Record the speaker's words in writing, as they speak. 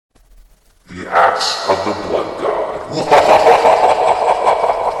The Axe of the Blood God.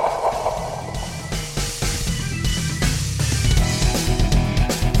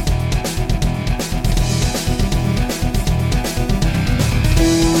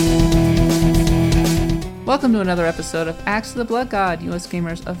 Welcome to another episode of Axe of the Blood God, US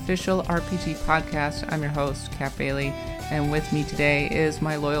Gamer's official RPG podcast. I'm your host, Kat Bailey, and with me today is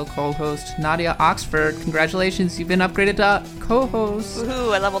my loyal co-host, Nadia Oxford. Congratulations, you've been upgraded to co-host.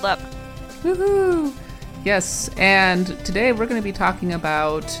 Woohoo, I leveled up. Woohoo! Yes, and today we're going to be talking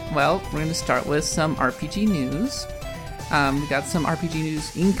about, well, we're going to start with some RPG news. We got some RPG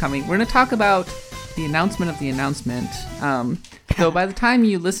news incoming. We're going to talk about the announcement of the announcement. So by the time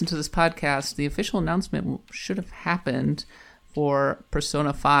you listen to this podcast, the official announcement should have happened for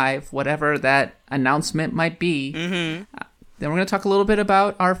Persona 5, whatever that announcement might be. Mm-hmm. Then we're going to talk a little bit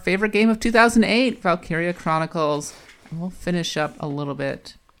about our favorite game of 2008, Valkyria Chronicles. And we'll finish up a little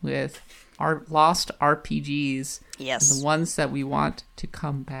bit with our lost RPGs. Yes. The ones that we want to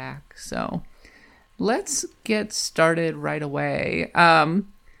come back. So let's get started right away.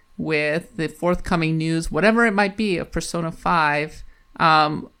 With the forthcoming news, whatever it might be, of Persona 5.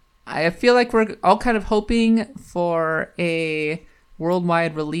 I feel like we're all kind of hoping for a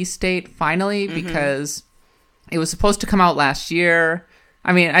worldwide release date finally, because it was supposed to come out last year.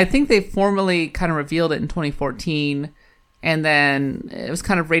 I mean, I think they formally kind of revealed it in 2014, and then it was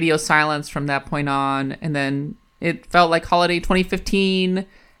kind of radio silence from that point on, and then it felt like holiday 2015,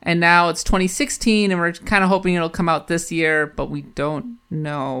 and now it's 2016, and we're kind of hoping it'll come out this year, but we don't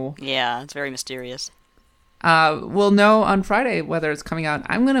know. Yeah, it's very mysterious. We'll know on Friday whether it's coming out.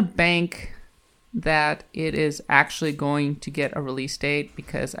 I'm going to bank that it is actually going to get a release date,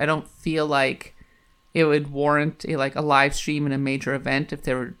 because I don't feel like it would warrant a live stream and a major event if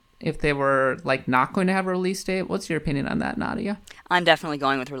they were like not going to have a release date. What's your opinion on that, Nadia? I'm definitely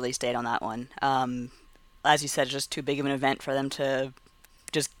going with release date on that one. As you said, it's just too big of an event for them to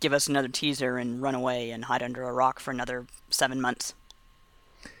just give us another teaser and run away and hide under a rock for another 7 months.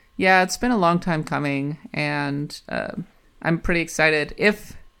 Yeah, it's been a long time coming, and I'm pretty excited.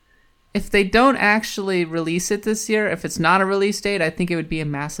 If they don't actually release it this year, if it's not a release date, I think it would be a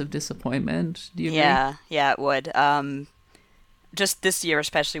massive disappointment. Do you agree? Yeah, it would. Just this year,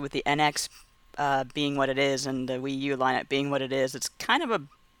 especially with the NX being what it is and the Wii U lineup being what it is, it's kind of a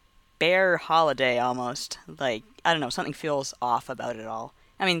bare holiday almost. Like, I don't know, something feels off about it all.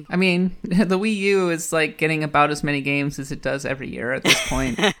 I mean, the Wii U is like getting about as many games as it does every year at this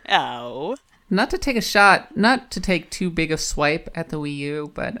point. Oh. Not to take too big a swipe at the Wii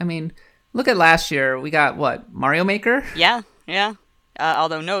U, but I mean, look at last year. We got what? Mario Maker? Yeah.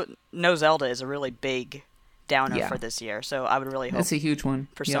 Although no Zelda is a really big downer for this year, so I would really hope it's a huge one.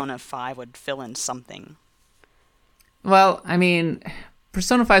 Persona 5 would fill in something. Well, I mean,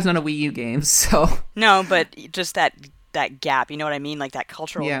 Persona 5 is not a Wii U game, so no, but just that gap, you know what I mean? Like that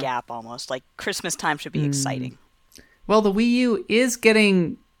cultural gap almost. Like Christmas time should be exciting. Well, the Wii U is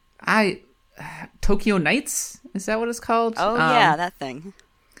getting Tokyo Nights? Is that what it's called? Oh, yeah, that thing.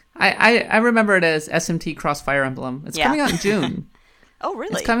 I remember it as SMT Cross Fire Emblem. It's coming out in June. Oh,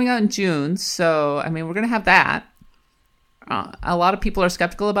 really? It's coming out in June, so, I mean, we're going to have that. A lot of people are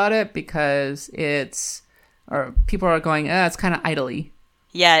skeptical about it because people are going, it's kind of idly.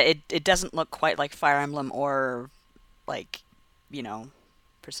 Yeah, it doesn't look quite like Fire Emblem or, like, you know,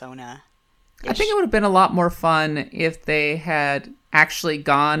 Persona. I think it would have been a lot more fun if they had actually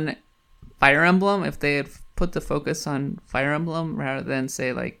gone Fire Emblem, if they had put the focus on Fire Emblem rather than,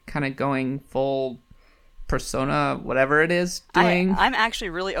 say, like, kind of going full Persona, whatever it is, doing. I'm actually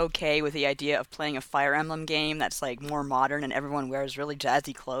really okay with the idea of playing a Fire Emblem game that's, like, more modern and everyone wears really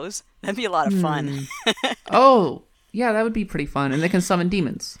jazzy clothes. That'd be a lot of fun. Oh, yeah, that would be pretty fun. And they can summon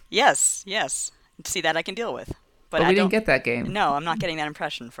demons. Yes. See, that I can deal with. But we didn't get that game. No, I'm not getting that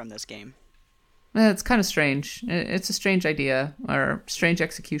impression from this game. It's kind of strange. It's a strange idea, or strange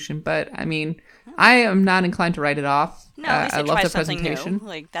execution, but, I mean, I am not inclined to write it off. No, at least I love try the something presentation. new.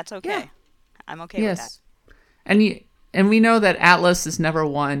 Like, that's okay. Yeah. I'm okay with that. And we know that Atlas is never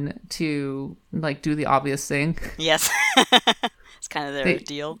one to, like, do the obvious thing. Yes. It's kind of their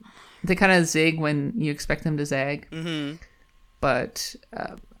deal. They kind of zig when you expect them to zag. Mm-hmm. But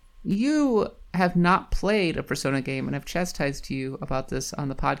you have not played a Persona game, and I've chastised you about this on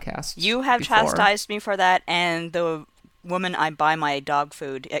the podcast. You have chastised me for that, and the woman I buy my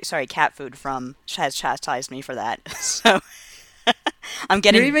cat food from has chastised me for that. So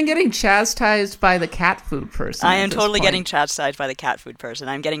You're even getting chastised by the cat food person. I am totally getting chastised by the cat food person.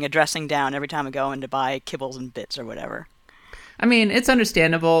 I'm getting a dressing down every time I go in to buy kibbles and bits or whatever. I mean, it's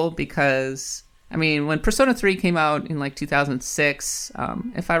understandable because, I mean, when Persona 3 came out in like 2006,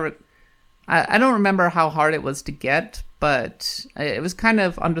 I I don't remember how hard it was to get, but it was kind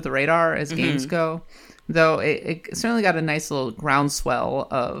of under the radar as games go. Though it certainly got a nice little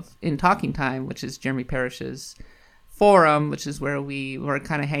groundswell in Talking Time, which is Jeremy Parrish's forum, which is where we were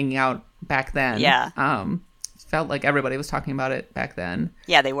kind of hanging out back then. Yeah. Felt like everybody was talking about it back then.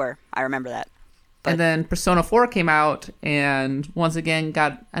 Yeah, they were. I remember that. And then Persona 4 came out and once again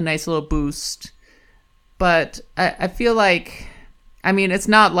got a nice little boost. But I feel like, I mean, it's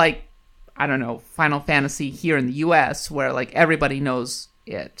not like, I don't know, Final Fantasy here in the US where like everybody knows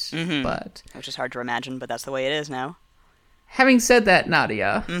it. But which is hard to imagine, but that's the way it is now. Having said that,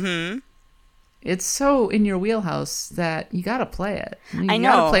 Nadia, it's so in your wheelhouse that you gotta play it. You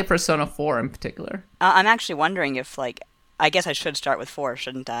gotta play Persona 4 in particular. I'm actually wondering if, like, I guess I should start with 4,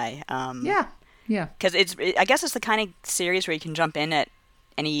 shouldn't I? Yeah. Because I guess it's the kind of series where you can jump in at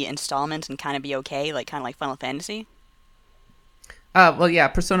any installment and kind of be okay, like kind of like Final Fantasy. Well, yeah,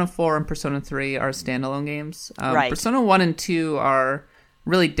 Persona 4 and Persona 3 are standalone games. Right. Persona 1 and 2 are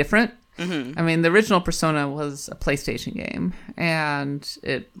really different. I mean, the original Persona was a PlayStation game, and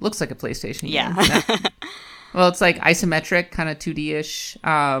it looks like a PlayStation game. Yeah. Well, it's like isometric, kind of 2D-ish.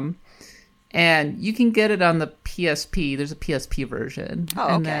 And you can get it on the PSP. There's a PSP version. Oh,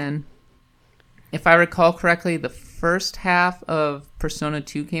 okay. And then, if I recall correctly, the first half of Persona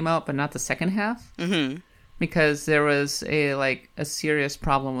 2 came out, but not the second half. Because there was a serious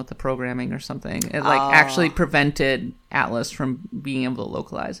problem with the programming or something. It actually prevented Atlas from being able to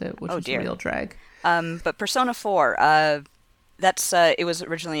localize it, which was a real drag. But Persona 4, it was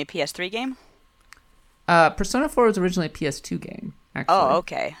originally a PS3 game? Persona 4 was originally a PS2 game, actually. Oh,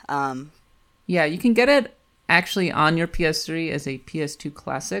 okay. Yeah, you can get it actually on your PS3 as a PS2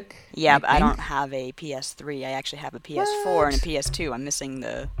 classic. Yeah, but I don't have a PS3. I actually have a PS4 and a PS2. I'm missing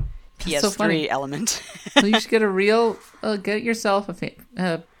the PS3 element. Well, you should get get yourself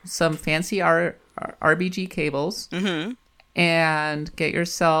some fancy RBG cables, and get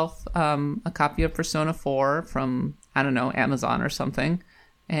yourself a copy of Persona 4 from, I don't know, Amazon or something,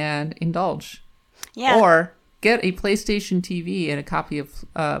 and indulge. Yeah. Or get a PlayStation TV and a copy of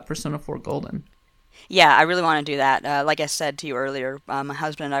Persona 4 Golden. Yeah, I really want to do that. Like I said to you earlier, my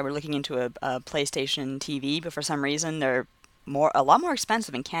husband and I were looking into a PlayStation TV, but for some reason they're a lot more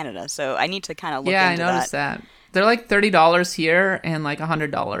expensive in Canada, so I need to kind of look into that. Yeah, I noticed that. They're like $30 here and like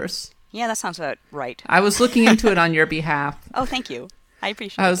 $100. Yeah, that sounds about right. I was looking into it on your behalf. Oh, thank you. I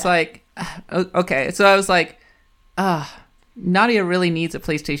appreciate it. I was like, okay. So I was like, Nadia really needs a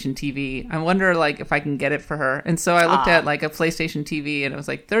PlayStation TV. I wonder like if I can get it for her. And so I looked at like a PlayStation TV and it was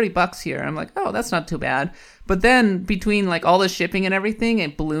like $30 here. And I'm like, oh, that's not too bad. But then between like all the shipping and everything,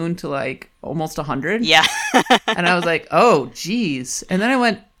 it ballooned to like almost 100. Yeah. And I was like, oh, geez. And then I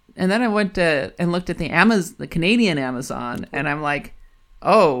went and looked at the Canadian Amazon, and I'm like,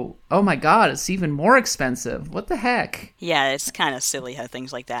 oh my God, it's even more expensive. What the heck? Yeah, it's kind of silly how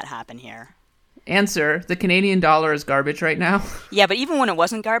things like that happen here. Answer: the Canadian dollar is garbage right now. Yeah, but even when it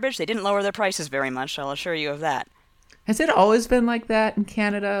wasn't garbage, they didn't lower their prices very much, I'll assure you of that. Has it always been like that in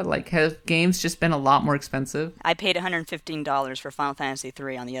Canada? Like, have games just been a lot more expensive? I paid $115 for Final Fantasy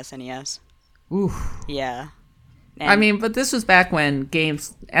III on the SNES. Ooh. Yeah. I mean, but this was back when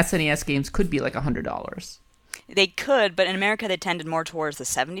SNES games could be like $100. They could, but in America they tended more towards the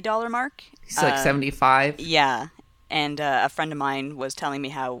 $70 mark. It's like 75. Yeah. And a friend of mine was telling me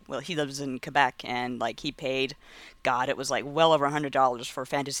how, well, he lives in Quebec, and like he paid, God, it was like well over $100 for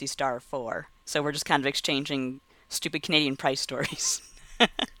Phantasy Star 4. So we're just kind of exchanging stupid Canadian price stories.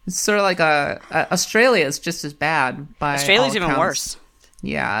 It's sort of like Australia is just as bad. Australia's even worse.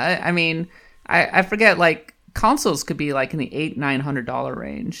 Yeah, I mean, I forget, like, consoles could be like in the $800-900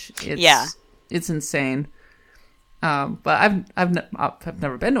 range. It's insane. But I've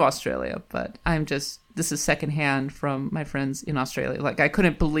never been to Australia, but this is secondhand from my friends in Australia. Like, I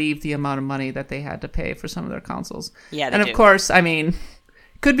couldn't believe the amount of money that they had to pay for some of their consoles. Yeah, and of course, I mean,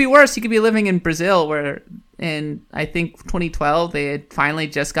 could be worse. You could be living in Brazil, where in I think 2012 they had finally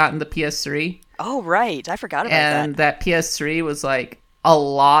just gotten the PS3. Oh right, I forgot about that. And that PS3 was like a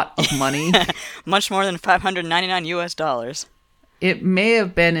lot of money, much more than $599. It may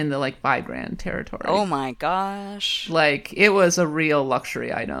have been in the like $5,000 territory. Oh my gosh! Like, it was a real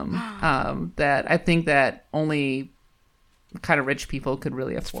luxury item that I think that only kind of rich people could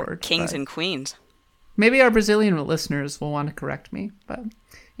really afford. Kings and queens. Maybe our Brazilian listeners will want to correct me, but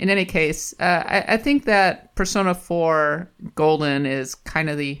in any case, I think that Persona 4 Golden is kind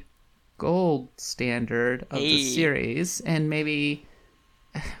of the gold standard of the series, and maybe,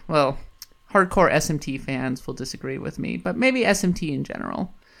 well, hardcore SMT fans will disagree with me, but maybe SMT in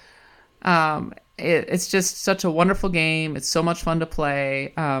general. It's just such a wonderful game. It's so much fun to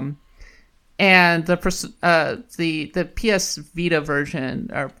play. And the PS Vita version,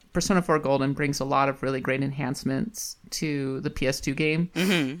 or Persona 4 Golden, brings a lot of really great enhancements to the PS2 game,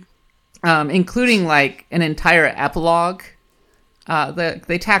 including like an entire epilogue.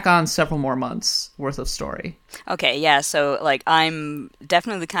 They tack on several more months worth of story. Okay, yeah, so like I'm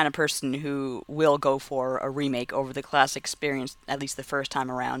definitely the kind of person who will go for a remake over the classic experience, at least the first time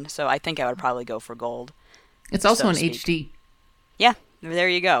around. So I think I would probably go for Gold. It's also in HD. Yeah, there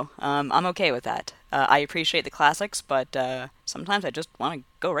you go. I'm okay with that. I appreciate the classics, but sometimes I just want to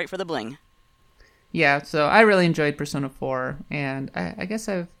go right for the bling. Yeah, so I really enjoyed Persona 4, and I guess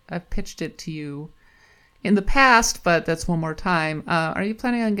I've pitched it to you in the past, but that's one more time. Are you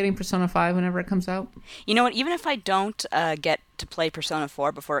planning on getting Persona 5 whenever it comes out? You know what? Even if I don't get to play Persona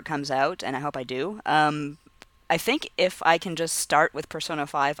 4 before it comes out, and I hope I do, I think if I can just start with Persona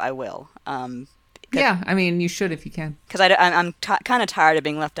 5, I will. Yeah, I mean, you should if you can. Because I'm kind of tired of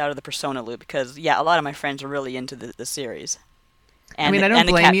being left out of the Persona loop, because, yeah, a lot of my friends are really into the series. And I mean, I don't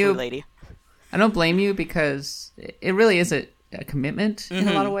blame cat you. food lady. I don't blame you, because it really is a commitment in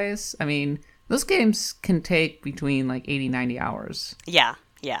a lot of ways. I mean, those games can take between like 80, 90 hours. Yeah.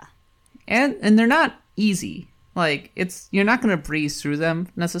 And they're not easy. Like, you're not going to breeze through them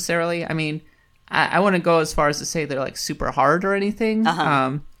necessarily. I mean, I wouldn't go as far as to say they're like super hard or anything.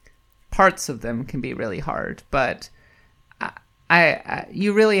 Parts of them can be really hard, but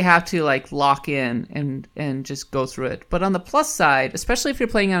you really have to like lock in and just go through it. But on the plus side, especially if you're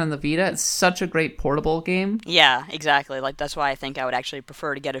playing it on the Vita, it's such a great portable game. Yeah, exactly. Like that's why I think I would actually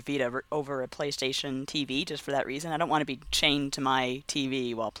prefer to get a Vita over a PlayStation TV, just for that reason. I don't want to be chained to my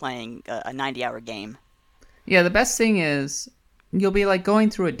TV while playing a 90-hour game. Yeah, the best thing is you'll be like going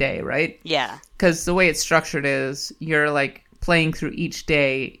through a day, right? Yeah. Because the way it's structured is you're like playing through each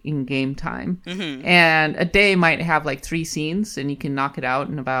day in game time. And a day might have like 3 scenes, and you can knock it out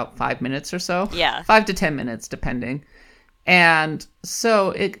in about 5 minutes or so. Yeah. 5 to 10 minutes, depending. And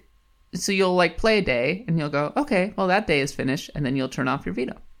so you'll like play a day, and you'll go, okay, well that day is finished, and then you'll turn off your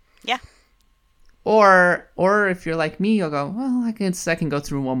Vita. Yeah. Or if you're like me, you'll go, well, I can go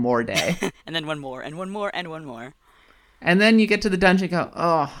through one more day. And then one more, and one more, and one more. And then you get to the dungeon and go,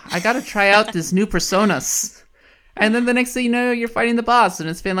 oh, I gotta try out this new Personas. And then the next thing you know, you're fighting the boss, and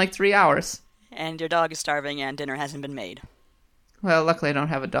it's been like 3 hours. And your dog is starving, and dinner hasn't been made. Well, luckily I don't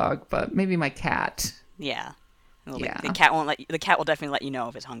have a dog, but maybe my cat. Yeah. Well, Yeah. The cat won't the cat will definitely let you know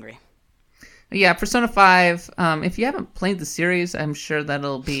if it's hungry. Yeah, Persona 5, if you haven't played the series, I'm sure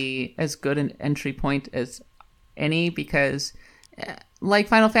that'll be as good an entry point as any, because like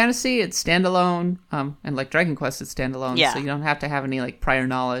Final Fantasy, it's standalone, and like Dragon Quest, it's standalone, Yeah. so you don't have to have any like prior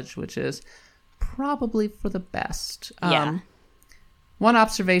knowledge, which is probably for the best. Yeah. One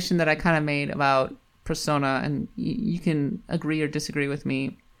observation that I kind of made about Persona, and you can agree or disagree with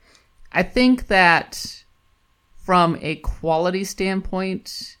me, I think that from a quality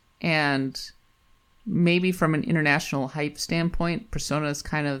standpoint and maybe from an international hype standpoint, Persona is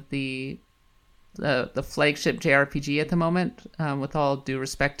kind of the flagship JRPG at the moment, with all due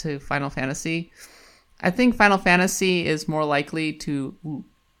respect to Final Fantasy. I think Final Fantasy is more likely to...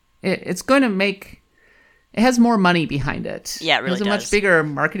 It's going to make... It has more money behind it. Yeah, it really has a does. much bigger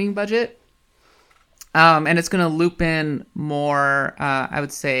marketing budget. And it's going to loop in more, I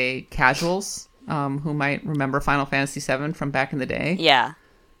would say, casuals who might remember Final Fantasy VII from back in the day. Yeah.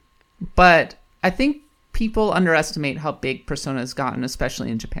 But I think people underestimate how big Persona has gotten,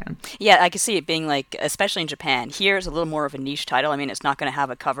 especially in Japan. Yeah, I can see it being like, especially in Japan. Here it's a little more of a niche title. I mean, it's not going to have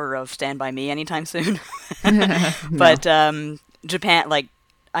a cover of Stand By Me anytime soon. But Japan, like,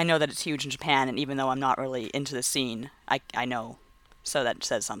 I know that it's huge in Japan, and even though I'm not really into the scene, I know. So that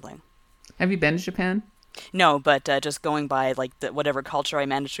says something. Have you been to Japan? No, but just going by like whatever culture I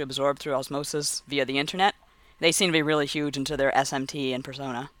managed to absorb through osmosis via the internet, they seem to be really huge into their SMT and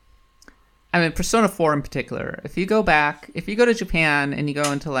Persona. I mean, Persona 4 in particular. If you go to Japan and you go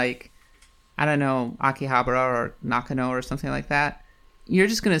into like, I don't know, Akihabara or Nakano or something like that, you're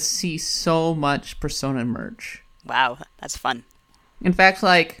just going to see so much Persona merch. Wow, that's fun. In fact,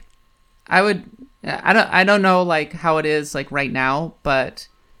 like, I don't know like how it is like right now, but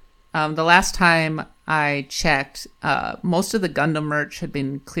the last time I checked, most of the Gundam merch had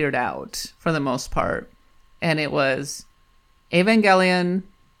been cleared out for the most part, and it was Evangelion,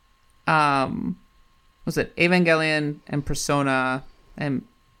 was it Evangelion and Persona and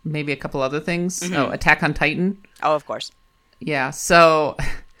maybe a couple other things? Mm-hmm. Oh, Attack on Titan. Oh, of course. Yeah, so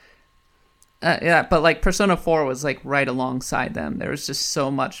yeah, but like Persona 4 was like right alongside them. There was just so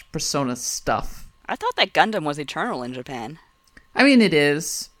much Persona stuff. I thought that Gundam was eternal in Japan. I mean, it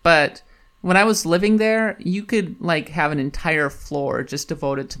is, but when I was living there, you could like have an entire floor just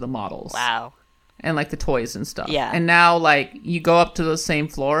devoted to the models. Wow. And like the toys and stuff. Yeah. And now like you go up to those same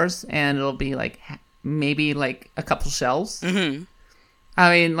floors and it'll be like maybe like a couple shelves. Mm-hmm.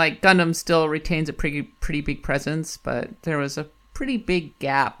 I mean, like Gundam still retains a pretty big presence, but there was a pretty big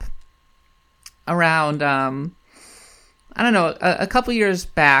gap around I don't know, a couple years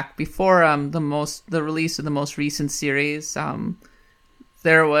back before the release of the most recent series.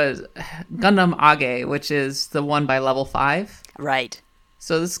 There was Gundam Age, which is the one by Level 5. Right.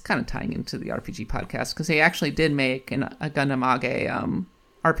 So this is kind of tying into the RPG podcast because they actually did make a Gundam Age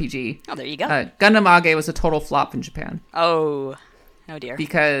RPG. Oh, there you go. Gundam Age was a total flop in Japan. Oh dear.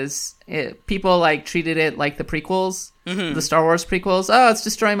 Because people like treated it like the prequels, Mm-hmm. the Star Wars prequels. Oh, it's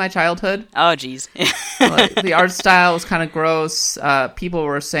destroying my childhood. Oh, geez. Like, the art style was kind of gross. People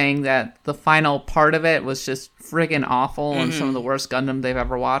were saying that the final part of it was just friggin' awful and some of the worst Gundam they've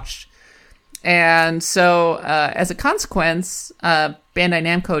ever watched. And so, as a consequence, Bandai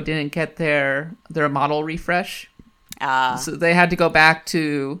Namco didn't get their model refresh. So they had to go back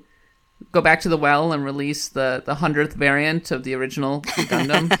to the well and release the 100th variant of the original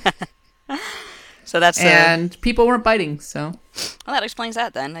Gundam. So that's and people weren't biting. So well, that explains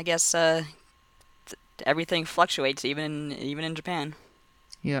that then. I guess everything fluctuates even in Japan.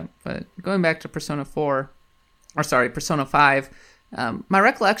 yeah. But going back to Persona 5. My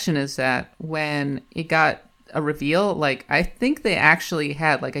recollection is that when it got a reveal, like I think they actually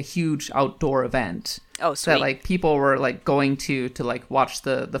had like a huge outdoor event. Oh, sweet. That like people were like going to like watch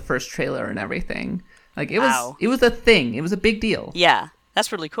the first trailer and everything. Like it Wow. was a thing. It was a big deal. Yeah,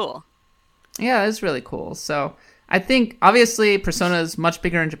 that's really cool. Yeah, it's really cool. So I think obviously Persona is much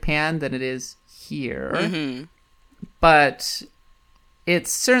bigger in Japan than it is here, Mm-hmm. but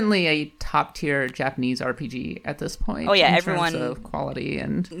it's certainly a top tier Japanese RPG at this point. Oh, yeah, in everyone- terms of quality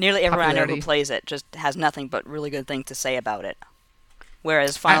and Nearly everyone I know who popularity. plays it just has nothing but really good things to say about it.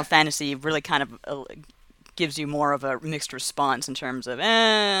 Whereas Final Fantasy really kind of gives you more of a mixed response in terms of,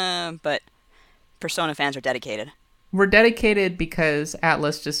 but Persona fans are dedicated. We're dedicated because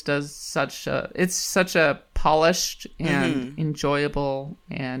Atlas just does such a polished and enjoyable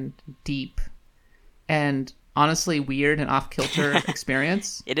and deep and honestly weird and off-kilter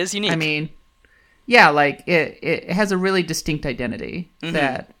experience. It is unique. I mean, yeah, like it has a really distinct identity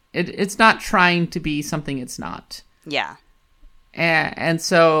that it's not trying to be something it's not. Yeah. And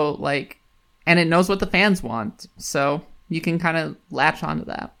so like, and it knows what the fans want. So you can kind of latch onto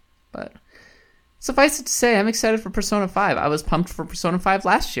that. But suffice it to say, I'm excited for Persona 5. I was pumped for Persona 5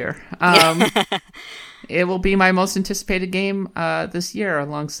 last year. It will be my most anticipated game this year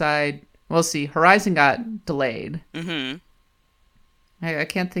alongside, we'll see, Horizon got delayed. Mm-hmm. I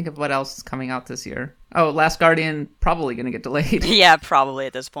can't think of what else is coming out this year. Oh, Last Guardian, probably going to get delayed. Yeah, probably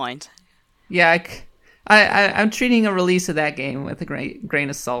at this point. Yeah, I'm treating a release of that game with a grain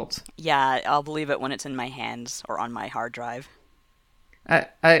of salt. Yeah, I'll believe it when it's in my hands or on my hard drive.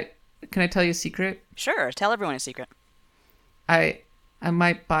 Can I tell you a secret? Sure, tell everyone a secret. I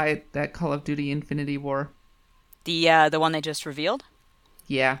might buy that Call of Duty Infinity War. The one they just revealed?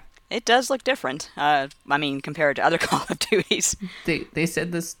 Yeah. It does look different. I mean, compared to other Call of Duties. They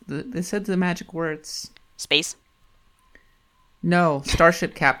said this. They said the magic words. Space? No,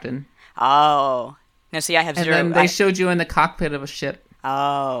 Starship Captain. Oh. No, see, I have And zero. then they showed you in the cockpit of a ship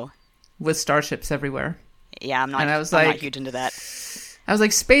Oh. with starships everywhere. Yeah, I'm not, And I was I'm not like- huge into that. I was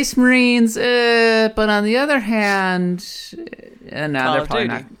like, Space Marines, but on the other hand, no, Call they're of probably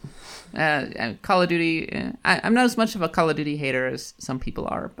Duty. not. Call of Duty, I'm not as much of a Call of Duty hater as some people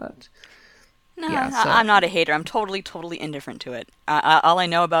are, but No, yeah, so- I'm not a hater. I'm totally indifferent to it. All I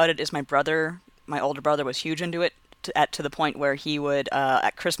know about it is my older brother was huge into it to the point where he would,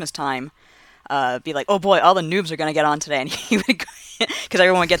 at Christmas time, be like, oh boy, all the noobs are going to get on today. And he would, because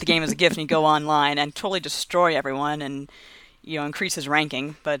everyone would get the game as a gift, and he'd go online and totally destroy everyone and, increase his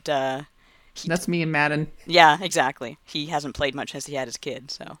ranking. But, that's me and Madden. yeah, exactly. He hasn't played much since he had his kid,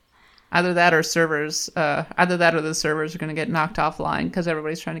 so. Either that or the servers are going to get knocked offline because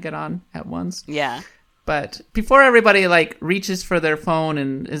everybody's trying to get on at once. Yeah. But before everybody like reaches for their phone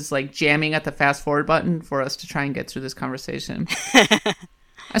and is like jamming at the fast forward button for us to try and get through this conversation,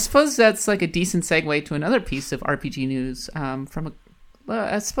 I suppose that's like a decent segue to another piece of RPG news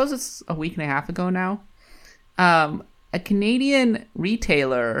I suppose it's a week and a half ago now. A Canadian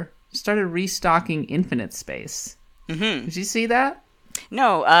retailer started restocking Infinite Space. Mm-hmm. Did you see that?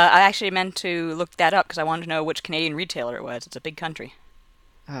 No, I actually meant to look that up because I wanted to know which Canadian retailer it was. It's a big country.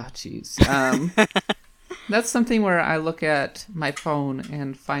 Oh, jeez. That's something where I look at my phone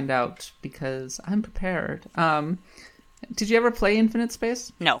and find out because I'm prepared. Did you ever play Infinite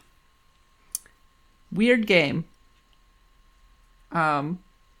Space? No. Weird game.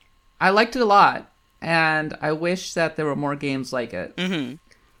 I liked it a lot, and I wish that there were more games like it. Mm-hmm.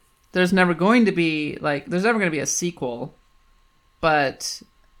 There's never going to be a sequel, but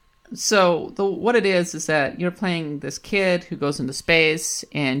so what it is that you're playing this kid who goes into space,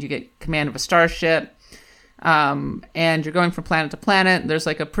 and you get command of a starship, and you're going from planet to planet. There's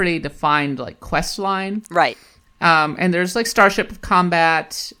like a pretty defined like quest line, Right. and there's like starship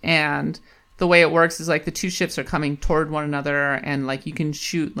combat, and the way it works is like the two ships are coming toward one another, and like you can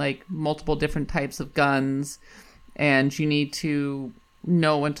shoot like multiple different types of guns, and you need to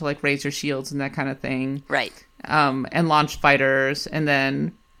know when to like raise your shields and that kind of thing. Right. And launch fighters, and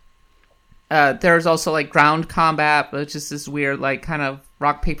then there's also like ground combat, which is this weird like kind of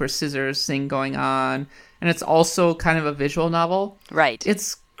rock paper scissors thing going on, and it's also kind of a visual novel. Right.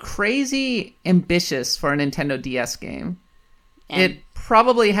 It's crazy ambitious for a Nintendo DS game. And it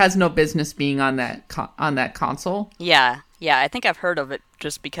probably has no business being on that console. yeah, I think I've heard of it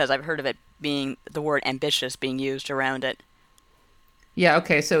just because I've heard of it being the word ambitious being used around it. Yeah,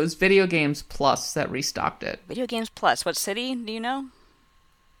 okay, so it was Video Games Plus that restocked it. Video Games Plus. What city? Do you know?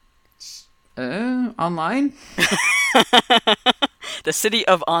 Online? The city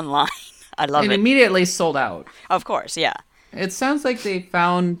of online. I love it. Immediately sold out. Of course, yeah. It sounds like they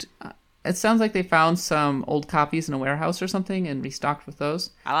found some old copies in a warehouse or something and restocked with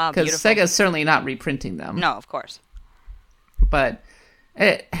those. Ah, because beautiful. Sega's certainly not reprinting them. No, of course. But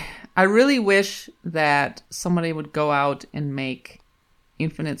I really wish that somebody would go out and make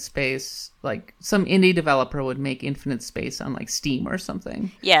Infinite Space, like some indie developer would make Infinite Space on like Steam or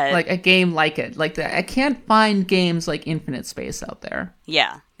something. Yeah. Like a game like it. Like that. I can't find games like Infinite Space out there.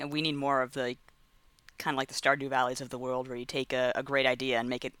 Yeah, and we need more of the kind of like the Stardew Valleys of the world where you take a great idea and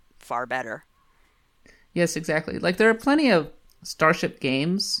make it far better. Yes, exactly. Like there are plenty of Starship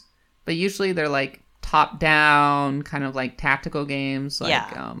games, but usually they're like top-down, kind of like tactical games,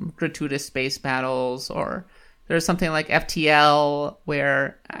 like gratuitous space battles, or there's something like FTL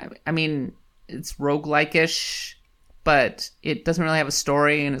where, I mean, it's roguelike-ish, but it doesn't really have a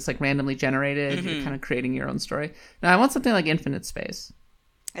story, and it's like randomly generated. Mm-hmm. You're kind of creating your own story. Now, I want something like Infinite Space.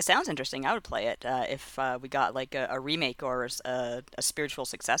 It sounds interesting. I would play it if we got like a remake or a spiritual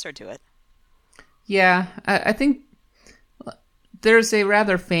successor to it. Yeah, I think there's a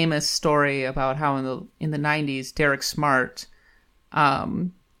rather famous story about how in the 90s, Derek Smart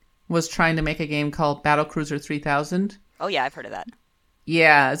was trying to make a game called Battlecruiser 3000. Oh yeah, I've heard of that.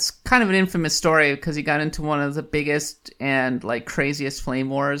 Yeah, it's kind of an infamous story because he got into one of the biggest and like craziest flame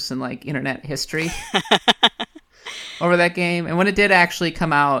wars in like internet history over that game. And when it did actually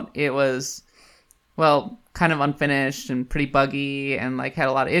come out, it was, well, kind of unfinished and pretty buggy and like had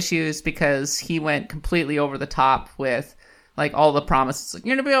a lot of issues because he went completely over the top with like all the promises. Like,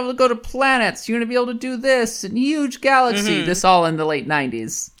 you're going to be able to go to planets. You're going to be able to do this and huge galaxy. Mm-hmm. This all in the late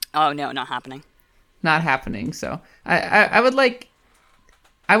 90s. Oh, no, not happening. Not happening. So I would like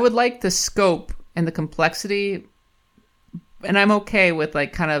the scope and the complexity, and I'm okay with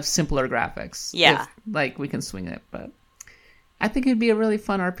like kind of simpler graphics. Yeah. If, like we can swing it, but I think it'd be a really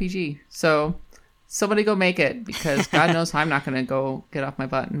fun RPG. So somebody go make it, because God knows I'm not going to go get off my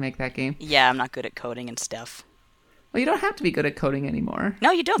butt and make that game. Yeah, I'm not good at coding and stuff. Well, you don't have to be good at coding anymore.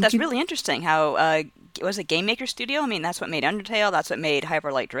 No, you don't. That's really interesting. How was it Game Maker Studio? I mean, that's what made Undertale. That's what made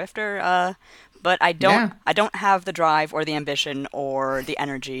Hyper Light Drifter. But I don't have the drive or the ambition or the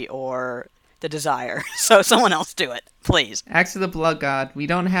energy or the desire. So someone else do it, please. Axe of the Blood God. We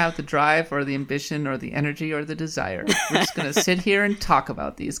don't have the drive or the ambition or the energy or the desire. We're just going to sit here and talk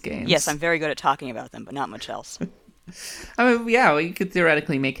about these games. Yes, I'm very good at talking about them, but not much else. I mean, yeah, well, you could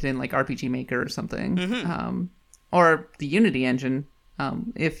theoretically make it in like RPG Maker or something. Mm-hmm. Or the Unity engine,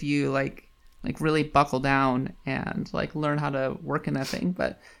 if you like really buckle down and like learn how to work in that thing.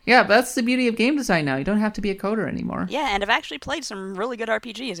 But yeah, that's the beauty of game design now. You don't have to be a coder anymore. Yeah, and I've actually played some really good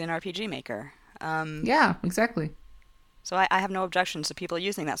RPGs in RPG Maker. Yeah, exactly. So I have no objections to people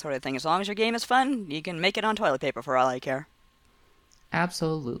using that sort of thing. As long as your game is fun, you can make it on toilet paper for all I care.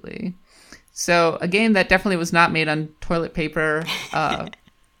 So a game that definitely was not made on toilet paper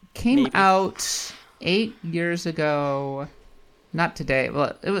came out 8 years ago. Not today.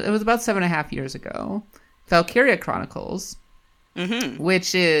 Well, it was about 7.5 years ago. Valkyria Chronicles,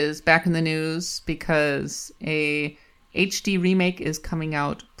 which is back in the news because a HD remake is coming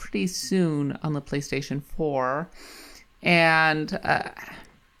out pretty soon on the PlayStation 4. And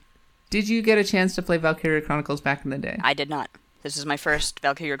did you get a chance to play Valkyria Chronicles back in the day? I did not. This is my first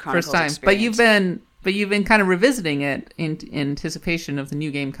Valkyria Chronicles first time. experience. But you've been kind of revisiting it in anticipation of the new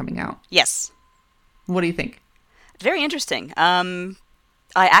game coming out. Yes. What do you think? Very interesting.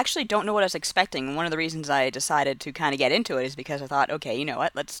 I actually don't know what I was expecting. One of the reasons I decided to kind of get into it is because I thought, okay, you know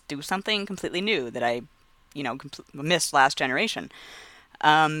what, let's do something completely new that I, missed last generation.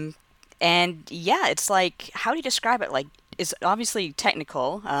 And yeah, it's like, how do you describe it? Like, it's obviously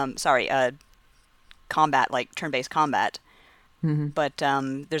technical. Combat, like turn-based combat. Mm-hmm. But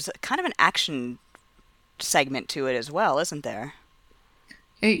there's kind of an action segment to it as well, isn't there?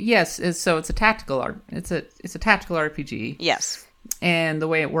 Yes, so it's a tactical it's a tactical RPG. Yes. And the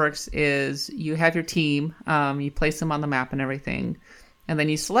way it works is you have your team, you place them on the map and everything, and then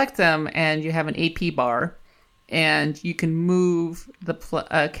you select them, and you have an AP bar, and you can move the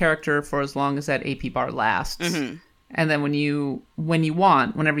character for as long as that AP bar lasts. Mm-hmm. And then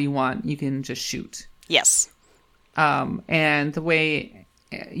whenever you want, you can just shoot. Yes. And the way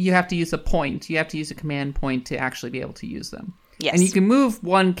you have to use you have to use a command point to actually be able to use them. Yes. And you can move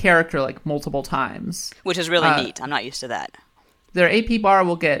one character like multiple times, which is really neat. I'm not used to that. Their AP bar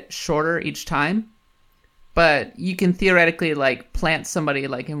will get shorter each time, but you can theoretically like plant somebody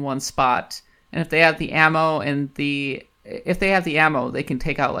like in one spot, and if they have the ammo they can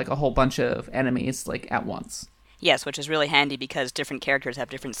take out like a whole bunch of enemies like at once. Yes, which is really handy because different characters have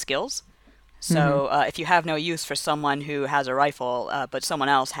different skills. So if you have no use for someone who has a rifle, but someone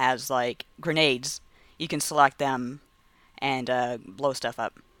else has like grenades, you can select them and blow stuff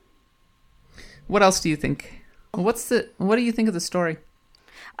up. What else do you think? What do you think of the story?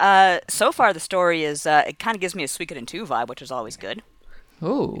 So far, the story is it kind of gives me a Suikoden 2 vibe, which is always good.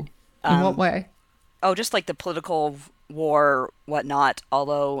 Oh, in what way? Oh, just like the political war, whatnot.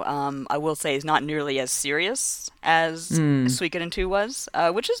 Although I will say it's not nearly as serious as Suikoden 2 was,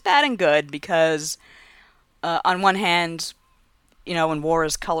 which is bad and good because on one hand, when war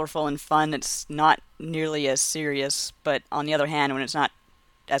is colorful and fun, it's not nearly as serious. But on the other hand, when it's not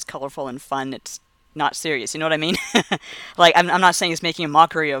as colorful and fun, it's not serious. You know what I mean? Like, I'm not saying it's making a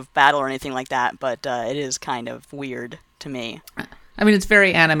mockery of battle or anything like that, but it is kind of weird to me. I mean, it's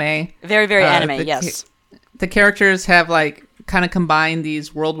very anime. Very, very anime, yes. The characters have, like, kind of combined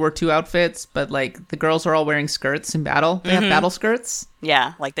these World War II outfits, but, like, the girls are all wearing skirts in battle. They have battle skirts.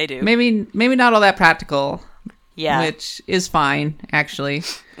 Yeah, like they do. Maybe not all that practical. Yeah. Which is fine, actually.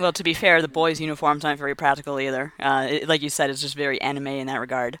 Well, to be fair, the boys' uniforms aren't very practical either. Like you said, it's just very anime in that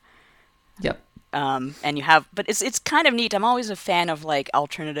regard. Yep. And you have, but it's kind of neat. I'm always a fan of like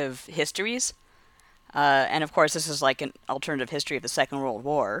alternative histories, and of course this is like an alternative history of the Second World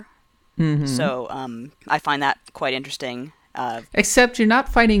War. Mm-hmm. So I find that quite interesting. Except you're not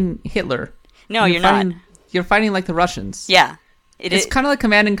fighting Hitler. No, you're not. You're fighting like the Russians. Yeah, it's kind of like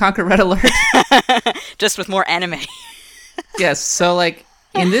Command and Conquer Red Alert, just with more anime. Yes. So like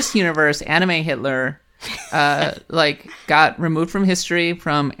in this universe, anime Hitler. Got removed from history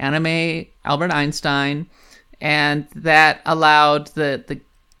from anime Albert Einstein, and that allowed the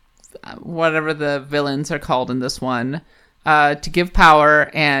whatever the villains are called in this one to give power,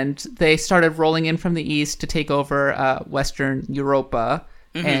 and they started rolling in from the east to take over Western Europa,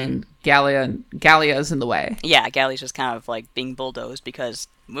 and Gallia is in the way. Yeah, Gallia's just kind of like being bulldozed because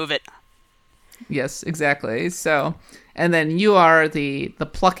move it. Yes, exactly. So, and then you are the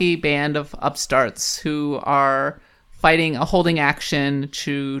plucky band of upstarts who are fighting a holding action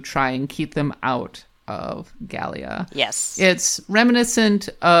to try and keep them out of Gallia. Yes. It's reminiscent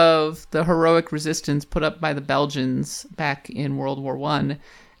of the heroic resistance put up by the Belgians back in World War I,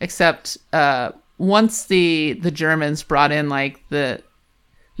 except once the Germans brought in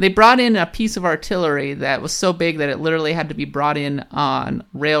they brought in a piece of artillery that was so big that it literally had to be brought in on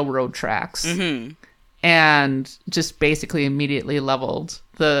railroad tracks, and just basically immediately leveled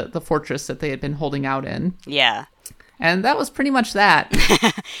the fortress that they had been holding out in. Yeah. And that was pretty much that.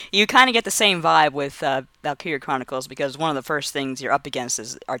 You kind of get the same vibe with Valkyria Chronicles, because one of the first things you're up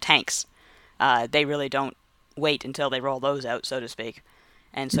against are tanks. They really don't wait until they roll those out, so to speak.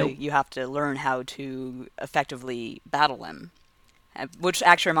 And so you have to learn how to effectively battle them. Which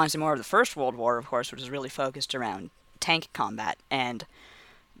actually reminds me more of the First World War, of course, which is really focused around tank combat and,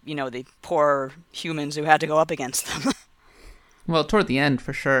 the poor humans who had to go up against them. Well, toward the end,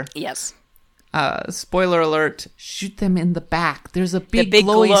 for sure. Yes. Spoiler alert, shoot them in the back. There's a big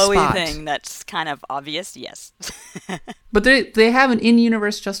glowy spot. Thing that's kind of obvious, yes. But they have an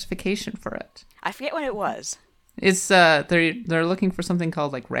in-universe justification for it. I forget what it was. It's they're looking for something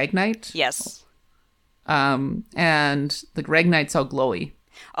called like Ragnite. Yes. And the Ragnite's all glowy.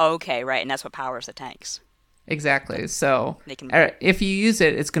 Oh, okay, right, and that's what powers the tanks. Exactly. So if you use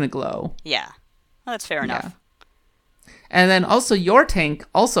it, it's going to glow. Yeah. Well, that's fair enough. Yeah. And then also your tank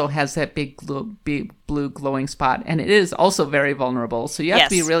also has that big blue glowing spot, and it is also very vulnerable. So you have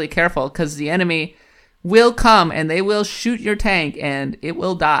to be really careful, because the enemy will come and they will shoot your tank and it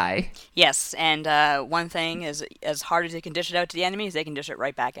will die. Yes, and one thing is, as hard as you can dish it out to the enemies, they can dish it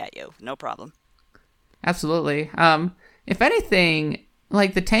right back at you. No problem. Absolutely. If anything,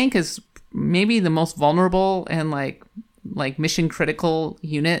 like the tank is maybe the most vulnerable and like mission critical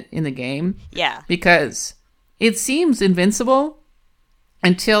unit in the game. Yeah. Because it seems invincible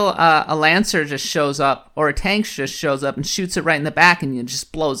until a Lancer just shows up or a tank just shows up and shoots it right in the back and it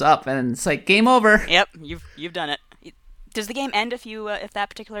just blows up and it's like game over. Yep, you've done it. Does the game end if that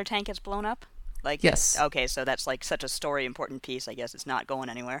particular tank gets blown up? Like yes. Okay, so that's like such a story important piece. I guess it's not going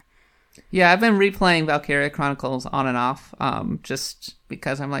anywhere. Yeah, I've been replaying Valkyria Chronicles on and off, just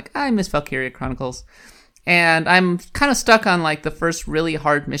because I'm like, I miss Valkyria Chronicles. And I'm kind of stuck on like the first really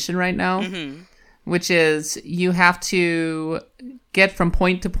hard mission right now, which is you have to get from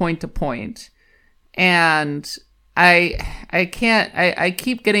point to point to point. And I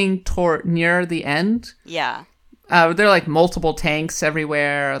keep getting near the end. Yeah. There are like multiple tanks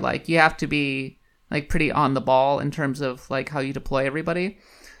everywhere. Like you have to be like pretty on the ball in terms of like how you deploy everybody.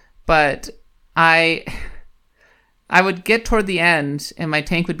 But I would get toward the end and my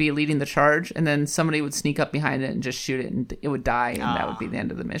tank would be leading the charge and then somebody would sneak up behind it and just shoot it and it would die and that would be the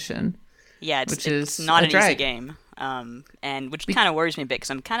end of the mission. Yeah, it's not an easy game. And which kind of worries me a bit because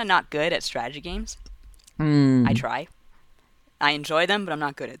I'm kind of not good at strategy games. I try. I enjoy them, but I'm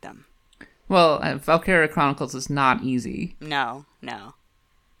not good at them. Well, Valkyria Chronicles is not easy. No.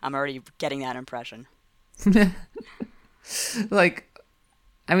 I'm already getting that impression. Like,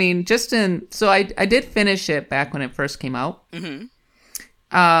 I mean, so I did finish it back when it first came out.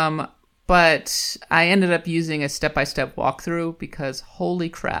 But I ended up using a step-by-step walkthrough because holy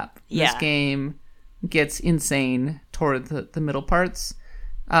crap, this game gets insane toward the middle parts.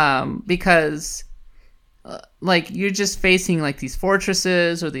 Because like you're just facing like these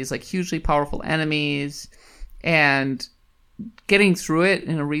fortresses or these like hugely powerful enemies, and getting through it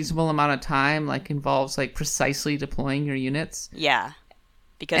in a reasonable amount of time like involves like precisely deploying your units. Yeah.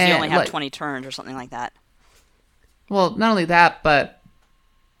 Because you only have 20 turns or something like that. Well, not only that, but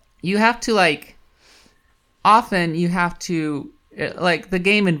you have to often you have to the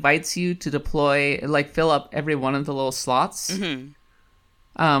game invites you to deploy, fill up every one of the little slots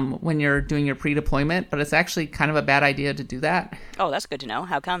when you're doing your pre-deployment, but it's actually kind of a bad idea to do that. Oh, that's good to know.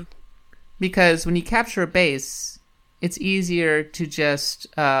 How come? Because when you capture a base, it's easier to just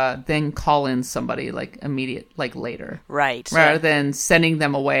then call in somebody later. Right. Rather than sending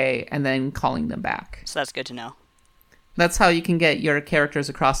them away and then calling them back. So that's good to know. That's how you can get your characters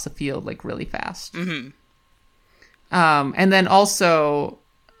across the field really fast. And then also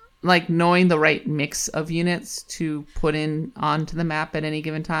knowing the right mix of units to put in onto the map at any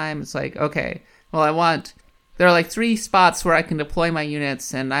given time. It's like, okay, well there are 3 spots where I can deploy my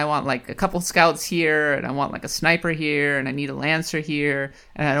units, and I want a couple scouts here, and I want a sniper here, and I need a lancer here,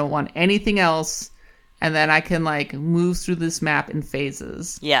 and I don't want anything else. And then I can move through this map in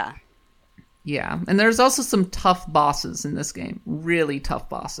phases. Yeah. Yeah. And there's also some tough bosses in this game. Really tough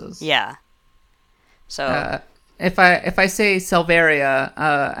bosses. Yeah. So if I say Selvaria,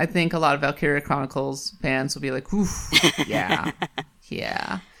 I think a lot of Valkyria Chronicles fans will be like, oof, yeah.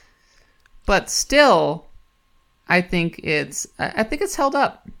 Yeah. But still, I think it's held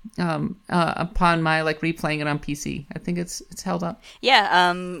up. Upon my replaying it on PC, I think it's held up.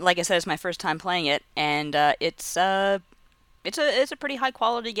 Yeah, like I said, it's my first time playing it, and it's a pretty high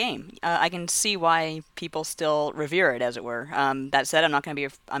quality game. I can see why people still revere it, as it were. That said, I'm not going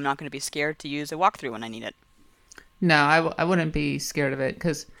to be scared to use a walkthrough when I need it. No, I wouldn't be scared of it,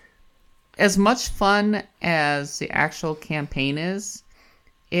 because as much fun as the actual campaign is,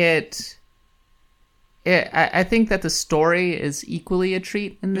 I think that the story is equally a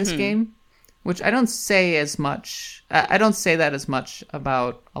treat in this game, which I don't say as much. I don't say that as much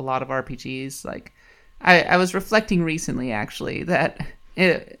about a lot of RPGs. I was reflecting recently, actually, that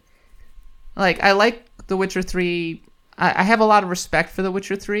I like The Witcher 3. I have a lot of respect for The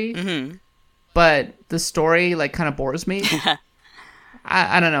Witcher 3, but the story kind of bores me.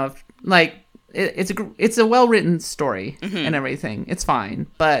 I don't know. It's a well-written story and everything. It's fine,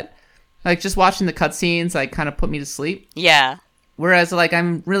 but just watching the cutscenes kind of put me to sleep. Yeah. Whereas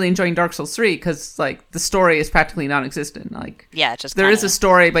I'm really enjoying Dark Souls 3 because the story is practically non-existent. Yeah, it's just there is a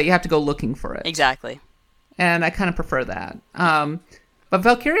story, but you have to go looking for it. Exactly. And I kind of prefer that. But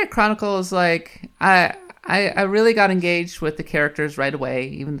Valkyria Chronicles, I really got engaged with the characters right away,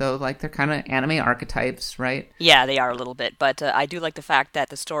 even though they're kind of anime archetypes, right? Yeah, they are a little bit, but I do like the fact that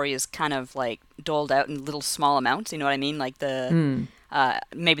the story is kind of doled out in little small amounts. You know what I mean?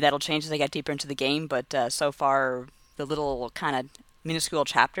 Maybe that'll change as I get deeper into the game, but so far the little kind of minuscule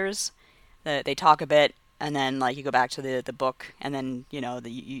chapters They talk a bit, and then like you go back to the book, and then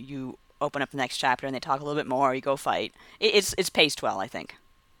you open up the next chapter, and they talk a little bit more. You go fight. It's paced well, I think.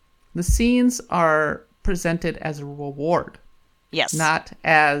 The scenes are presented as a reward. Yes. Not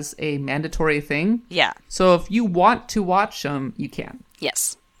as a mandatory thing. Yeah. So if you want to watch them, you can.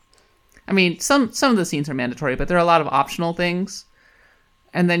 Yes. I mean, some of the scenes are mandatory, but there are a lot of optional things.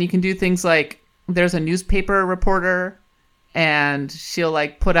 And then you can do things like, there's a newspaper reporter, and she'll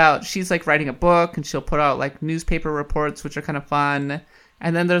like she's like writing a book, and she'll put out like newspaper reports, which are kind of fun.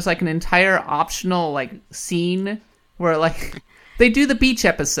 And then there's like an entire optional like scene where like they do the beach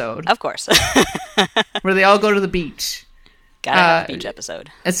episode. Of course. Where they all go to the beach. Gotta have a beach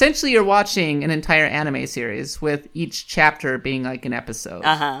episode. Essentially, you're watching an entire anime series with each chapter being like an episode.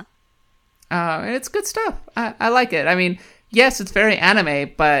 Uh-huh. And it's good stuff. I like it. I mean, yes, it's very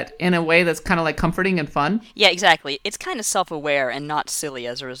anime, but in a way that's kind of like comforting and fun. Yeah, exactly. It's kind of self-aware and not silly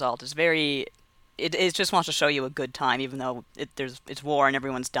as a result. It's very... It just wants to show you a good time, even though it's war and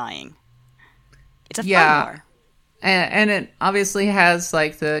everyone's dying. It's a fun war. And it obviously has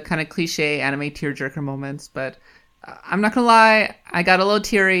like the kind of cliche anime tearjerker moments, but I'm not gonna lie, I got a little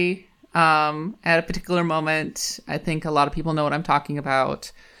teary at a particular moment. I think a lot of people know what I'm talking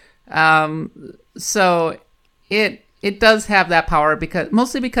about. So it does have that power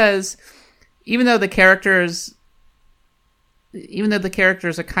mostly because even though the characters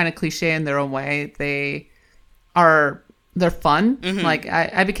are kind of cliche in their own way, they're fun. Mm-hmm. Like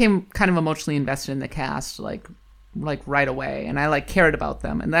I became kind of emotionally invested in the cast, like right away, and I like cared about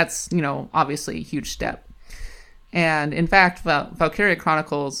them, and that's obviously a huge step. And in fact, Valkyria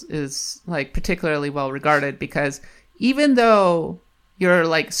Chronicles is like particularly well regarded because even though you're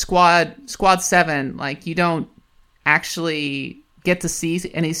like squad 7, like you don't actually get to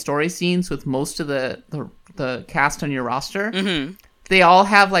see any story scenes with most of the cast on your roster. Mm-hmm. They all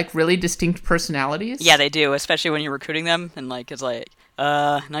have like really distinct personalities. Yeah, they do, especially when you're recruiting them, and like it's like,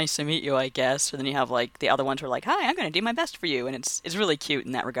 nice to meet you, I guess. And then you have like the other ones who are like, hi, I'm gonna do my best for you, and it's really cute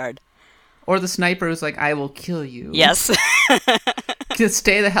in that regard. Or the sniper who's like, I will kill you. Yes. Just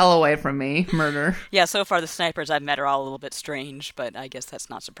stay the hell away from me, murder. Yeah, so far the snipers I've met are all a little bit strange, but I guess that's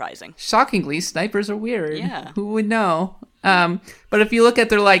not surprising. Shockingly, snipers are weird. Yeah. Who would know? But if you look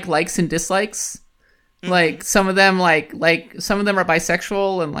at their like likes and dislikes, mm-hmm. like some of them like some of them are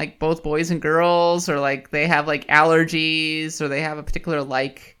bisexual and like both boys and girls, or like they have like allergies, or they have a particular or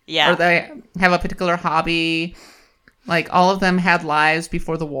they have a particular hobby. Like, all of them had lives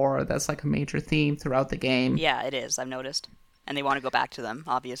before the war. That's, like, a major theme throughout the game. Yeah, it is. I've noticed. And they want to go back to them,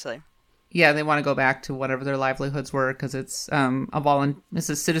 obviously. Yeah, they want to go back to whatever their livelihoods were, because it's it's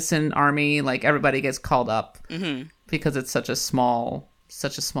a citizen army. Like, everybody gets called up mm-hmm. because it's such a small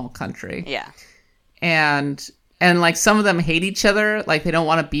country. Yeah. And, like, some of them hate each other. Like, they don't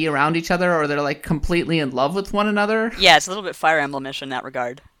want to be around each other, or they're, like, completely in love with one another. Yeah, it's a little bit Fire Emblem-ish in that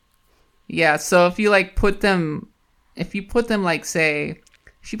regard. Yeah, so if you, like, put them, like, say,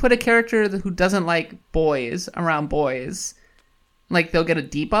 if you put a character who doesn't like boys around boys, like, they'll get a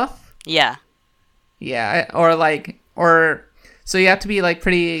debuff. Yeah. Yeah, so you have to be, like,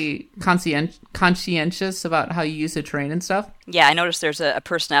 pretty conscientious about how you use the terrain and stuff. Yeah, I noticed there's a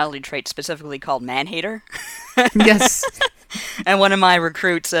personality trait specifically called man-hater. Yes. And one of my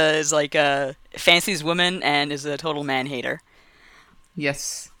recruits is, like, fancies women and is a total man-hater.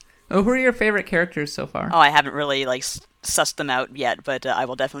 Yes. Oh, who are your favorite characters so far? Oh, I haven't really, like, sussed them out yet, but I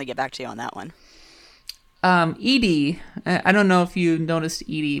will definitely get back to you on that one. Edie, I don't know if you noticed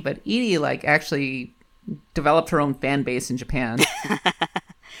Edie, but Edie, like, actually developed her own fan base in Japan.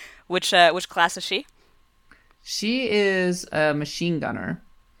 Which class is she? She is a machine gunner.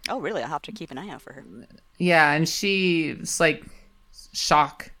 Oh, really? I'll have to keep an eye out for her. Yeah, and she's, like,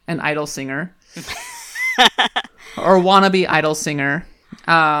 shock an idol singer. Or wannabe idol singer.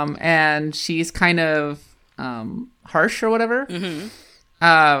 And she's kind of harsh or whatever.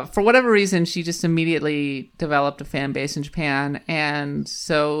 Mm-hmm. For whatever reason, she just immediately developed a fan base in Japan, and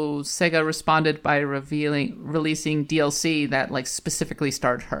so Sega responded by releasing DLC that like specifically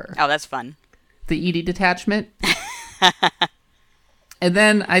starred her. Oh, that's fun. The Edie detachment. And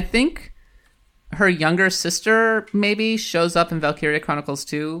then I think her younger sister maybe shows up in Valkyria Chronicles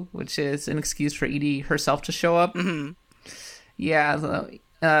 2, which is an excuse for Edie herself to show up. Mm-hmm. Yeah,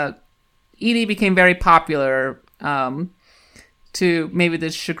 Edie became very popular, to maybe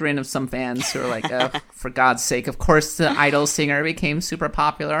the chagrin of some fans who are like, oh, for God's sake, of course the idol singer became super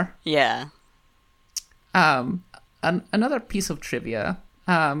popular. Yeah. Another piece of trivia,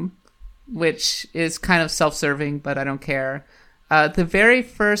 which is kind of self-serving, but I don't care. The very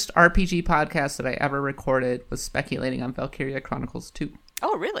first RPG podcast that I ever recorded was speculating on Valkyria Chronicles 2.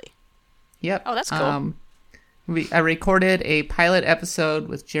 Oh, really? Yep. Oh, that's cool. I recorded a pilot episode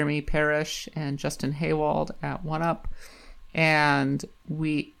with Jeremy Parrish and Justin Haywald at One Up, and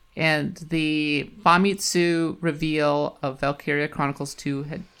the Famitsu reveal of Valkyria Chronicles 2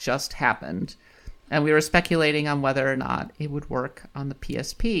 had just happened, and we were speculating on whether or not it would work on the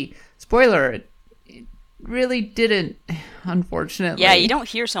PSP. Spoiler, it really didn't, unfortunately. Yeah, you don't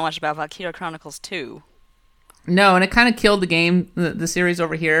hear so much about Valkyria Chronicles 2. No, and it kind of killed the game, the series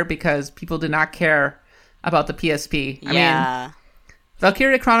over here, because people did not care about the PSP. I mean,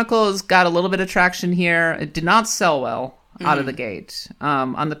 Valkyria Chronicles got a little bit of traction here. It did not sell well out of the gate.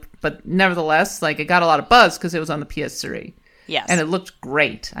 But nevertheless, like, it got a lot of buzz because it was on the PS3. Yes. And it looked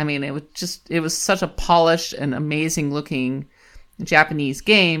great. I mean, it was such a polished and amazing looking Japanese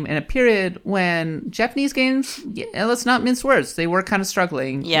game in a period when Japanese games, let's not mince words, they were kind of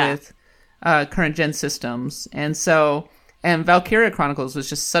struggling with current gen systems. And Valkyria Chronicles was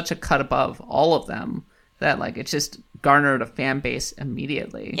just such a cut above all of them that, like, it just garnered a fan base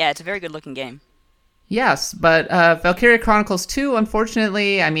immediately. Yeah, it's a very good looking game. Yes, but Valkyria Chronicles 2,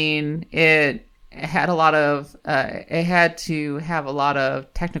 unfortunately, I mean, it had to have a lot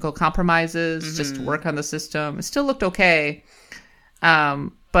of technical compromises just to work on the system. It still looked okay,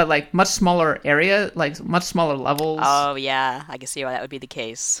 but like much smaller area, like much smaller levels. Oh yeah, I can see why that would be the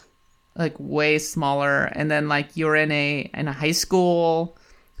case. Like way smaller, and then like you're in a high school,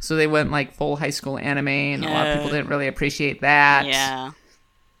 so they went like full high school anime, and a lot of people didn't really appreciate that. Yeah.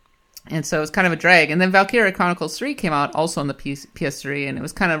 And so it was kind of a drag. And then Valkyria Chronicles 3 came out also on the PS3, and it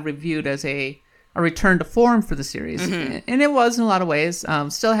was kind of reviewed as a return to form for the series. And it was in a lot of ways.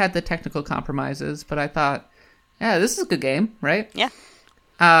 Still had the technical compromises, but I thought, yeah, this is a good game, right? Yeah.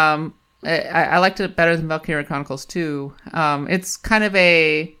 I liked it better than Valkyria Chronicles 2. It's kind of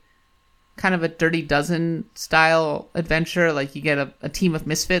a Dirty Dozen style adventure. Like, you get a team of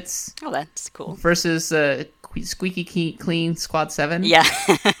misfits. Oh, that's cool. Versus squeaky clean Squad 7. Yeah.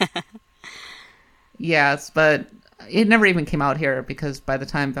 Yes, but it never even came out here because by the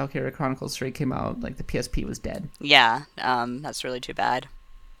time Valkyria Chronicles 3 came out, like, the PSP was dead. Yeah, that's really too bad.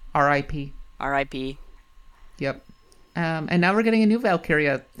 R.I.P. R.I.P. Yep. And now we're getting a new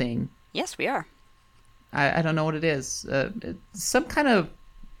Valkyria thing. Yes, we are. I don't know what it is. It's some kind of...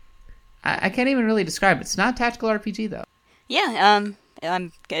 I can't even really describe it. It's not a tactical RPG, though. Yeah,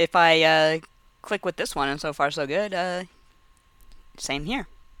 if I click with this one, and so far so good, same here.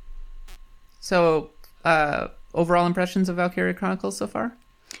 So, overall impressions of Valkyria Chronicles so far?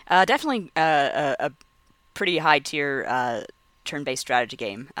 Definitely a pretty high-tier turn-based strategy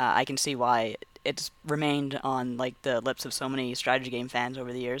game. I can see why it's remained on like the lips of so many strategy game fans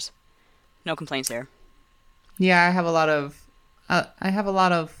over the years. No complaints there. Yeah, I have a lot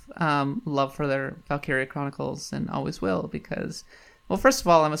of love for their Valkyria Chronicles, and always will, because, well, first of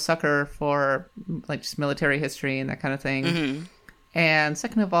all, I'm a sucker for like just military history and that kind of thing. Mm-hmm. And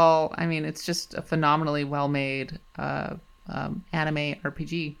second of all, I mean, it's just a phenomenally well-made anime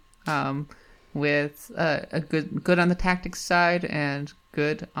RPG with a good on the tactics side and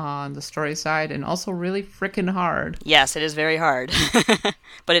good on the story side, and also really frickin' hard. Yes, it is very hard,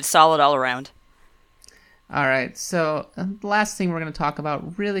 but it's solid all around. All right, so the last thing we're going to talk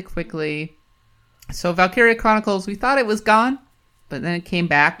about really quickly. So Valkyria Chronicles, we thought it was gone, but then it came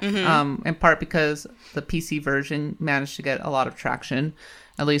back, in part because the PC version managed to get a lot of traction,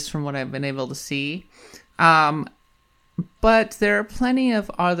 at least from what I've been able to see. But there are plenty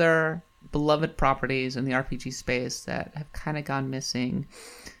of other beloved properties in the RPG space that have kind of gone missing.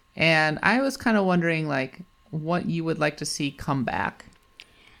 And I was kind of wondering, like, what you would like to see come back,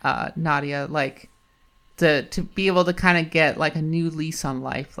 Nadia, like, to be able to kind of get like a new lease on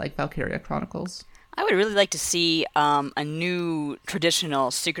life, like Valkyria Chronicles. I would really like to see a new traditional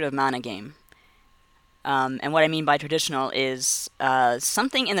Secret of Mana game. And what I mean by traditional is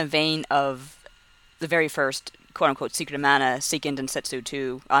something in the vein of the very first quote-unquote Secret of Mana, Seiken Densetsu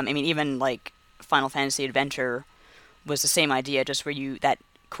 2. I mean, even like Final Fantasy Adventure was the same idea, just where you, that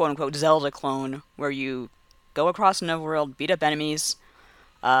quote-unquote Zelda clone, where you go across an overworld, beat up enemies,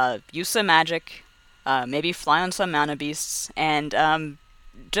 use some magic, maybe fly on some mana beasts, and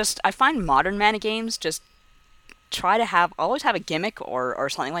I find modern mana games just try to always have a gimmick or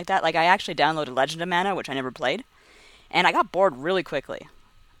something like that. Like, I actually downloaded Legend of Mana, which I never played, and I got bored really quickly.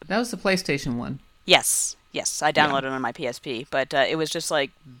 That was the PlayStation one. Yes, I downloaded it on my PSP, but it was just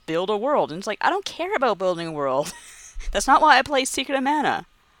like, build a world, and it's like, I don't care about building a world. That's not why I play Secret of Mana.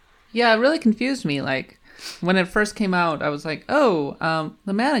 Yeah, it really confused me, like, when it first came out, I was like, the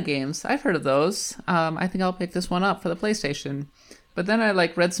Mana games, I've heard of those. I think I'll pick this one up for the PlayStation. But then I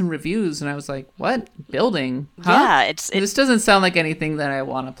read some reviews and I was like, what? Building? Huh? Yeah, This doesn't sound like anything that I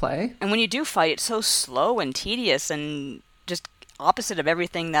want to play. And when you do fight, it's so slow and tedious and just opposite of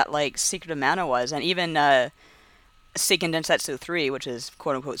everything that Secret of Mana was, and even Seiken Densetsu 3, which is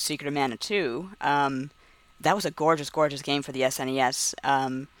quote unquote Secret of Mana 2. That was a gorgeous, gorgeous game for the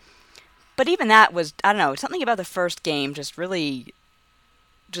SNES. But even that was, I don't know, something about the first game just really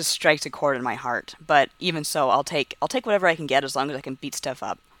just strikes a chord in my heart. But even so, I'll take whatever I can get as long as I can beat stuff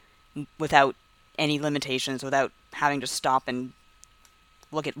up without any limitations, without having to stop and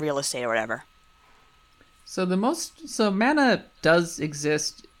look at real estate or whatever. So Mana does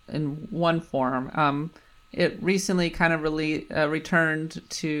exist in one form. It recently kind of returned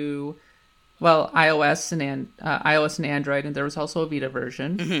to iOS and Android, and there was also a Vita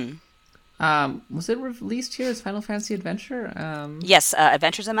version. Mm-hmm. Was it released here as Final Fantasy Adventure? Yes,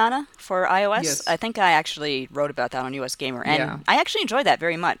 Adventures in Mana for iOS. Yes. I think I actually wrote about that on US Gamer, and Yeah. I actually enjoyed that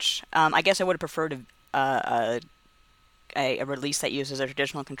very much. I guess I would have preferred a release that uses a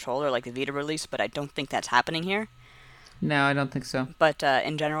traditional controller like the Vita release, but I don't think that's happening here. No, I don't think so. But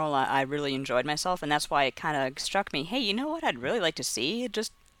in general, I really enjoyed myself, and that's why it kind of struck me, hey, you know what I'd really like to see?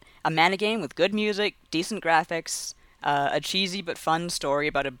 Just a Mana game with good music, decent graphics, a cheesy but fun story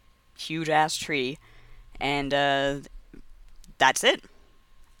about a huge-ass tree, and that's it.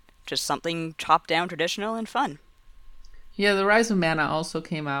 Just something chopped down, traditional, and fun. Yeah, The Rise of Mana also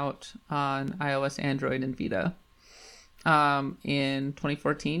came out on iOS, Android, and Vita in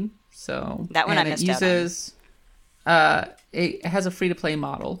 2014. So That one I missed out on. It uses it has a free-to-play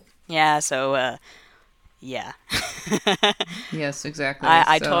model. Yeah, so yeah. Yes, exactly.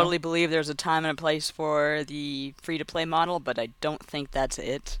 I totally believe there's a time and a place for the free-to-play model, but I don't think that's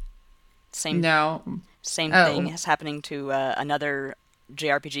it. Same thing is happening to another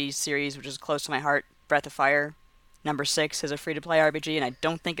JRPG series, which is close to my heart, Breath of Fire. Number 6 is a free-to-play RPG, and I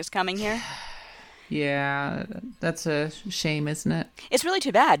don't think it's coming here. Yeah, that's a shame, isn't it? It's really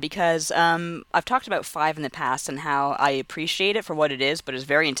too bad, because I've talked about 5 in the past and how I appreciate it for what it is, but it's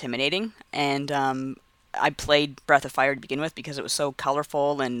very intimidating. And I played Breath of Fire to begin with because it was so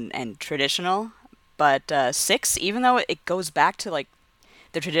colorful and traditional. But 6, even though it goes back to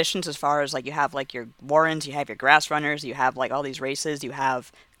the traditions as far as you have your Warrens, you have your Grass Runners, you have all these races, you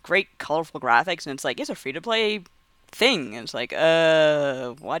have great colorful graphics, and it's a free-to-play thing. And it's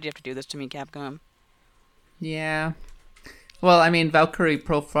why'd you have to do this to me, Capcom? Yeah. Well, I mean, Valkyrie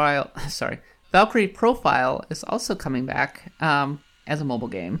Profile is also coming back as a mobile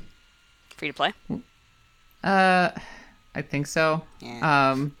game. Free-to-play? I think so.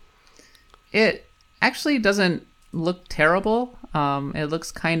 Yeah. It actually doesn't look terrible. It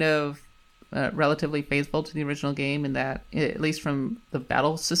looks kind of relatively faithful to the original game in that, at least from the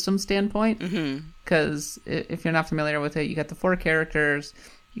battle system standpoint. Because if you're not familiar with it, you got the 4 characters.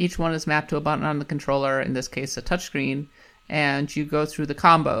 Each one is mapped to a button on the controller, in this case a touchscreen, and you go through the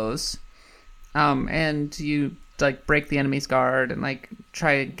combos, and you break the enemy's guard and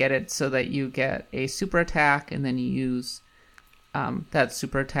try to get it so that you get a super attack, and then you use that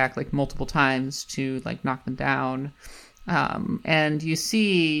super attack multiple times to knock them down. And you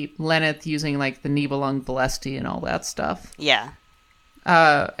see Lenneth using the Nibelung Valesti and all that stuff. Yeah.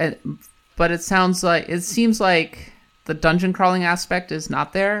 But it seems like the dungeon crawling aspect is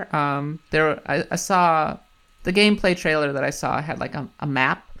not there. I saw the gameplay trailer that I saw had a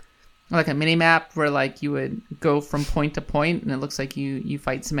map, a mini map where you would go from point to point, and it looks like you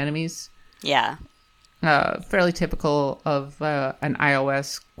fight some enemies. Yeah. Fairly typical of an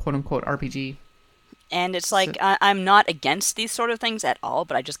iOS quote unquote RPG. And it's I'm not against these sort of things at all,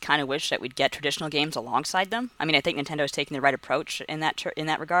 but I just kind of wish that we'd get traditional games alongside them. I mean, I think Nintendo is taking the right approach in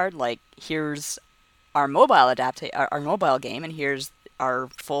that regard. Here's our mobile our mobile game, and here's our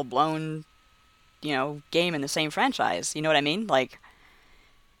full blown, game in the same franchise. You know what I mean?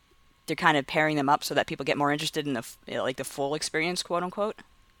 They're kind of pairing them up so that people get more interested in the full experience, quote unquote.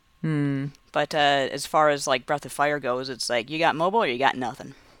 But as far as Breath of Fire goes, it's you got mobile or you got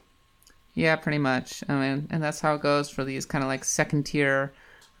nothing. Yeah, pretty much. I mean, and that's how it goes for these kind of second tier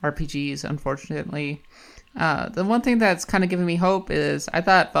RPGs, unfortunately. The one thing that's kind of giving me hope is I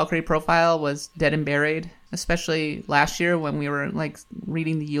thought Valkyrie Profile was dead and buried, especially last year when we were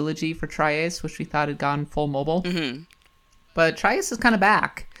reading the eulogy for Tri-Ace, which we thought had gone full mobile. Mm-hmm. But Tri-Ace is kind of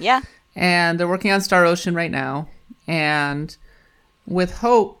back. Yeah. And they're working on Star Ocean right now. And with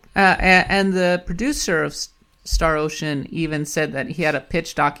hope, and the producer of Star Ocean even said that he had a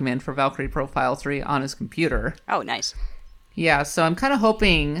pitch document for Valkyrie Profile 3 on his computer. Oh, nice. Yeah, so I'm kind of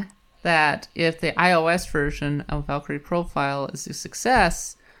hoping that if the iOS version of Valkyrie Profile is a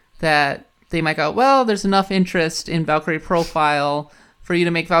success, that they might go, well, there's enough interest in Valkyrie Profile for you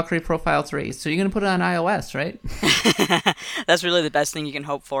to make Valkyrie Profile 3. So you're going to put it on iOS, right? That's really the best thing you can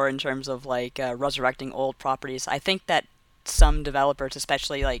hope for in terms of like resurrecting old properties. I think that some developers,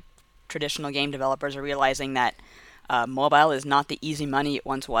 especially like traditional game developers, are realizing that mobile is not the easy money it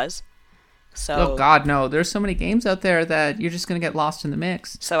once was. So, oh God, no! There's so many games out there that you're just going to get lost in the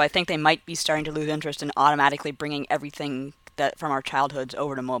mix. So I think they might be starting to lose interest in automatically bringing everything that from our childhoods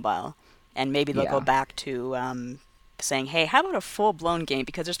over to mobile, and maybe they'll go back to saying, "Hey, how about a full-blown game?"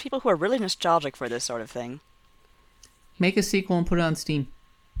 Because there's people who are really nostalgic for this sort of thing. Make a sequel and put it on Steam.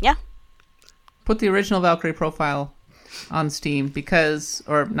 Yeah. Put the original Valkyrie Profile on Steam because,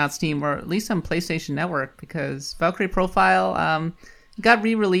 or not Steam, or at least on PlayStation Network, because Valkyrie Profile got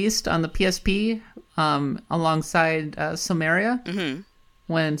re-released on the PSP alongside Somaria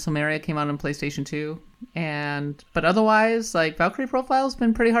when Somaria came out on PlayStation 2. But otherwise, like, Valkyrie Profile's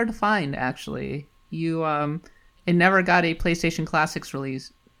been pretty hard to find, actually. It never got a PlayStation Classics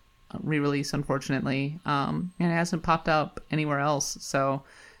re-release, unfortunately, and it hasn't popped up anywhere else. So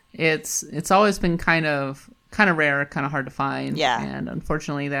it's always been kind of rare, kind of hard to find. Yeah. And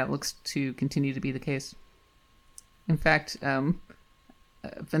unfortunately, that looks to continue to be the case. In fact,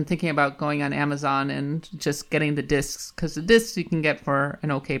 I've been thinking about going on Amazon and just getting the discs, because the discs you can get for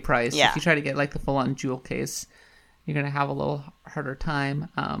an okay price. Yeah. If you try to get like the full-on jewel case, you're going to have a little harder time,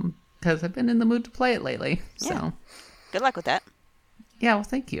 because I've been in the mood to play it lately. Yeah. So Good luck with that. Yeah, well,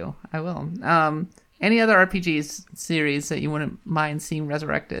 thank you. I will. Any other RPGs series that you wouldn't mind seeing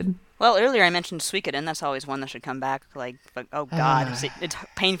resurrected? Well, earlier I mentioned Suikoden. That's always one that should come back. Like oh God, it's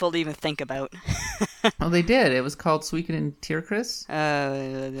painful to even think about. Well, they did. It was called Suikoden Tierkris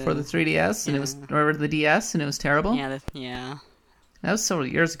for the 3DS, and it was, or the DS, and it was terrible. Yeah. That was several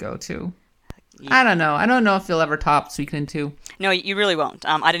years ago too. I don't know. I don't know if you'll ever top Suikoden 2. No, you really won't.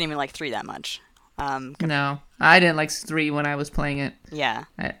 I didn't even like 3 that much. No, I didn't like 3 when I was playing it. Yeah.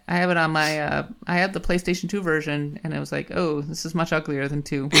 I have it on my, I have the PlayStation 2 version, and it was like, oh, this is much uglier than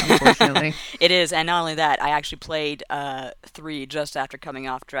 2, unfortunately. It is, and not only that, I actually played 3 just after coming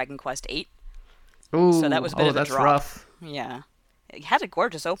off Dragon Quest 8. Ooh, so that was a bit of a that's drop. rough. Yeah. It had a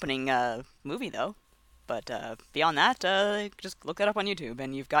gorgeous opening movie, though. But beyond that, just look that up on YouTube,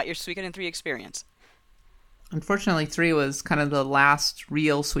 and you've got your Suikoden 3 experience. Unfortunately, 3 was kind of the last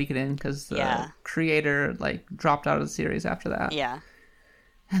real Suikoden, because the creator dropped out of the series after that. Yeah.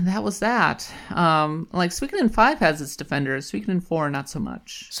 And that was that. Suikoden 5 has its defenders. Suikoden 4, not so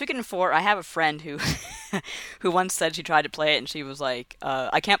much. Suikoden 4, I have a friend who who once said she tried to play it, and she was like,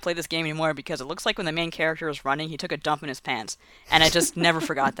 I can't play this game anymore because it looks like when the main character is running, he took a dump in his pants. And I just never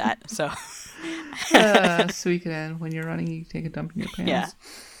forgot that. So, Suikoden, when you're running, you take a dump in your pants. Yeah.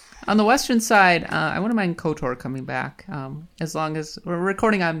 On the Western side, I wouldn't mind KOTOR coming back, as long as we're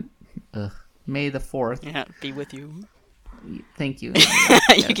recording on May the 4th. Yeah, be with you. Thank you.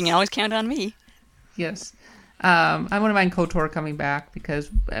 You can always count on me. Yes. I wouldn't mind KOTOR coming back, because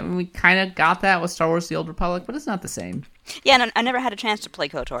we kind of got that with Star Wars The Old Republic, but it's not the same. Yeah, and I never had a chance to play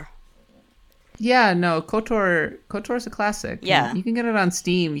KOTOR. Yeah, no, KOTOR is a classic. Yeah. You can get it on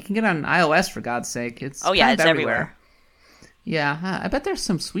Steam. You can get it on iOS, for God's sake. It's it's everywhere. Yeah, I bet there's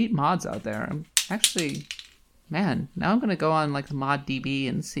some sweet mods out there. I'm actually, man, now I'm going to go on the ModDB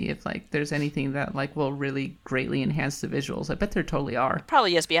and see if there's anything that will really greatly enhance the visuals. I bet there totally are.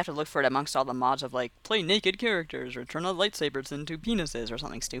 Probably yes, but you have to look for it amongst all the mods of play naked characters or turn on lightsabers into penises or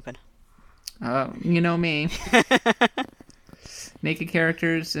something stupid. You know me. Naked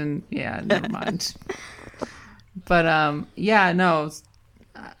characters and never mind. But no,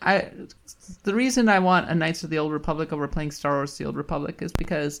 the reason I want a Knights of the Old Republic over playing Star Wars The Old Republic is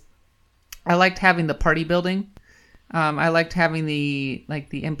because I liked having the party building. I liked having the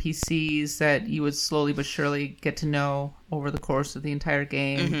NPCs that you would slowly but surely get to know over the course of the entire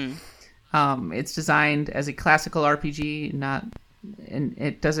game. Mm-hmm. It's designed as a classical RPG, and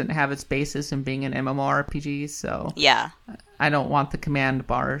it doesn't have its basis in being an MMORPG, so yeah, I don't want the command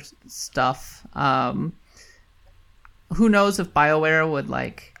bar stuff. Who knows if BioWare would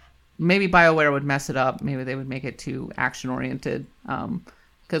maybe BioWare would mess it up. Maybe they would make it too action-oriented.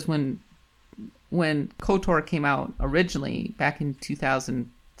 Because when KOTOR came out originally, back in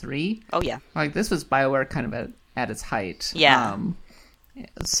 2003... Oh, yeah. This was BioWare kind of at its height. Yeah.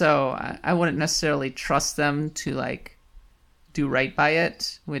 So I wouldn't necessarily trust them to, do right by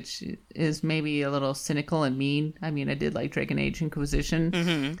it, which is maybe a little cynical and mean. I mean, I did like Dragon Age Inquisition,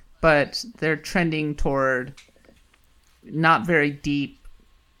 mm-hmm. but they're trending toward not very deep,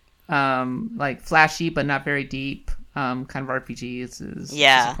 flashy but not very deep kind of RPGs is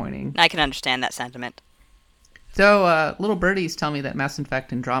disappointing. I can understand that sentiment. So little birdies tell me that Mass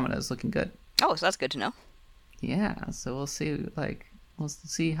Effect Andromeda is looking good. Oh, so that's good to know. Yeah, so we'll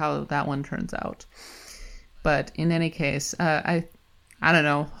see how that one turns out. But in any case, I don't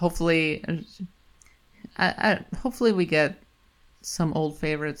know. Hopefully, hopefully we get some old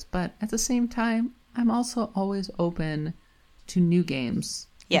favorites. But at the same time, I'm also always open to new games.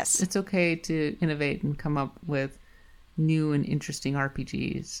 Yes, it's okay to innovate and come up with new and interesting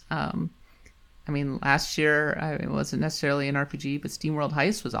RPGs. I mean, last year it wasn't necessarily an RPG, but SteamWorld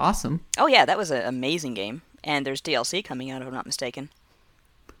Heist was awesome. Oh yeah, that was an amazing game, and there's DLC coming out, if I'm not mistaken.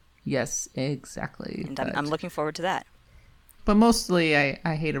 Yes, exactly. And I'm looking forward to that. But mostly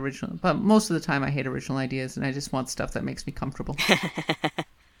I hate original. But most of the time I hate original ideas, and I just want stuff that makes me comfortable.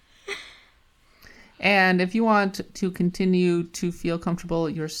 And if you want to continue to feel comfortable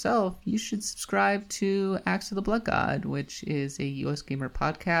yourself, you should subscribe to Axe of the Blood God, which is a US Gamer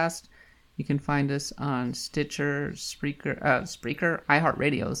podcast. You can find us on Stitcher, Spreaker,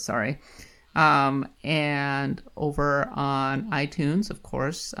 iHeartRadio, sorry. And over on iTunes, of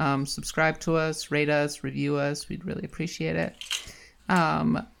course. Subscribe to us, rate us, review us. We'd really appreciate it.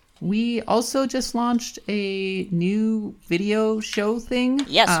 We also just launched a new video show thing.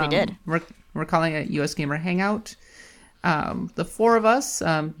 Yes, we did. We're calling it US Gamer Hangout. The four of us,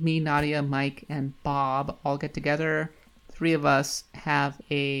 me, Nadia, Mike, and Bob, all get together. Three of us have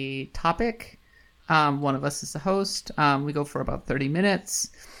a topic. One of us is the host. We go for about 30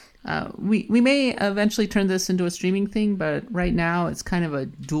 minutes. We may eventually turn this into a streaming thing, but right now it's kind of a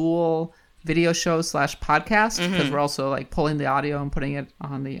dual video show / podcast because we're also like pulling the audio and putting it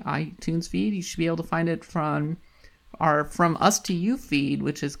on the iTunes feed. You should be able to find it from our From Us to You feed,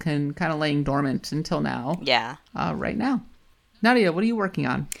 which is kind of laying dormant until now. Yeah. Right now. Nadia, what are you working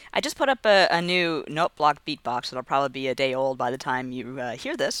on? I just put up a new note block beatbox. It'll probably be a day old by the time you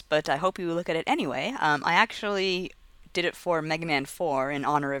hear this, but I hope you look at it anyway. I actually did it for Mega Man 4 in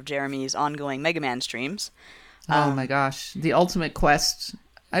honor of Jeremy's ongoing Mega Man streams. Oh my gosh, the ultimate quest.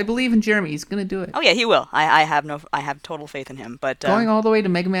 I believe in Jeremy. He's going to do it. Oh yeah, he will. I have total faith in him. But going all the way to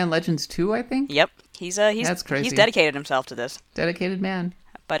Mega Man Legends 2, I think. Yep, he's That's crazy. He's dedicated himself to this. Dedicated man.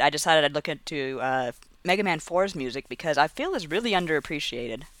 But I decided I'd look into Mega Man 4's music because I feel it's really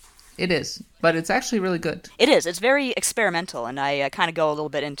underappreciated. It is, but it's actually really good. It is. It's very experimental, and I kind of go a little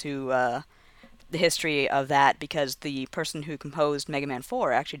bit into the history of that because the person who composed Mega Man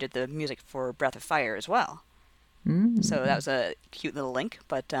 4 actually did the music for Breath of Fire as well. So that was a cute little link.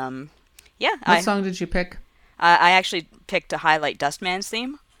 But yeah. What song did you pick? I actually picked to highlight Dustman's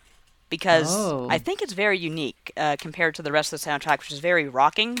theme because I think it's very unique compared to the rest of the soundtrack, which is very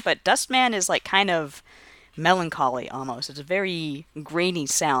rocking. But Dustman is like kind of melancholy almost. It's a very grainy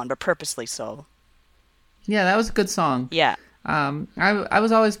sound, but purposely so. Yeah, that was a good song. Yeah. I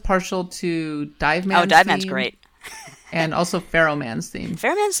was always partial to Dive Man's Dive Man's great. And also Pharaoh Man's theme.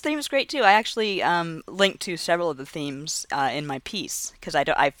 Pharaoh Man's theme is great too. I actually linked to several of the themes in my piece because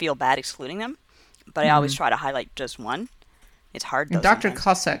I feel bad excluding them, but I always try to highlight just one. It's hard though. And Dr. Sometimes.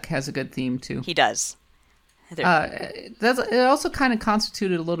 Cossack has a good theme too. He does. It also kind of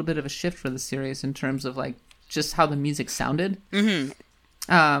constituted a little bit of a shift for the series in terms of like just how the music sounded.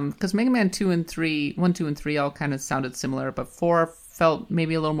 Because Mega Man 1, 2, and 3 all kind of sounded similar, but 4 felt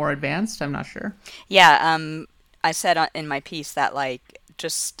maybe a little more advanced. I'm not sure. Yeah, I said in my piece that like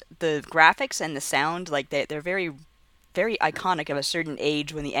just the graphics and the sound, like they're very, very iconic of a certain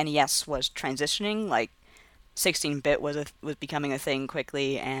age when the NES was transitioning. Like 16-bit was becoming a thing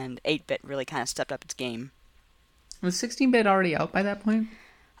quickly, and 8-bit really kind of stepped up its game. Was 16-bit already out by that point?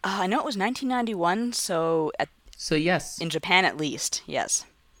 I know it was 1991, so yes. In Japan at least, yes.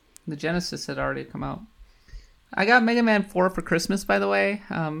 The Genesis had already come out. I got Mega Man 4 for Christmas, by the way,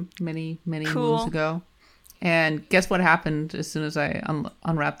 many moons ago. And guess what happened as soon as I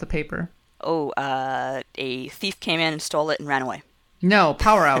unwrapped the paper? Oh, a thief came in and stole it and ran away. No,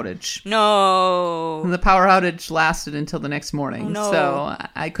 power outage. No. The power outage lasted until the next morning. Oh, no. So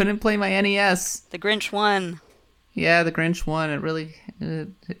I couldn't play my NES. The Grinch won. Yeah, the Grinch won. It really...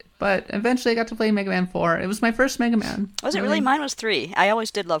 but eventually I got to play Mega Man 4. It was my first Mega Man. Was it really? Mine was 3. I always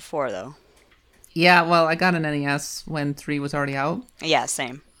did love 4, though. Yeah, well, I got an NES when 3 was already out. Yeah,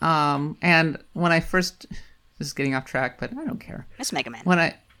 same. And when I first... This is getting off track, but I don't care. It's Mega Man.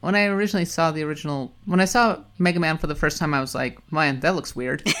 When I originally saw when I saw Mega Man for the first time, I was like, man, that looks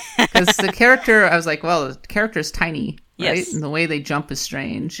weird. Because the character, I was like, well, the character is tiny, right? Yes. And the way they jump is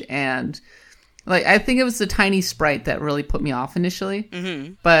strange. And like, I think it was the tiny sprite that really put me off initially.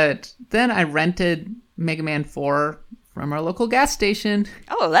 Mm-hmm. But then I rented Mega Man 4 from our local gas station.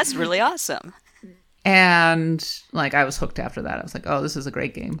 Oh, that's really awesome. And like, I was hooked after that. I was like, oh, this is a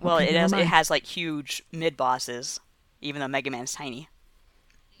great game. Well, okay, it has like huge mid-bosses, even though Mega Man's tiny.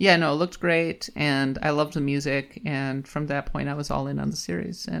 Yeah, no, it looked great, and I loved the music, and from that point, I was all in on the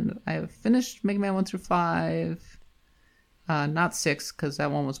series. And I have finished Mega Man 1 through 5, not 6, because that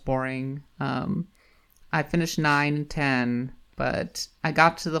one was boring. I finished 9 and 10, but I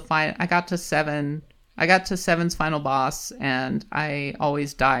got to 7. I got to 7's final boss, and I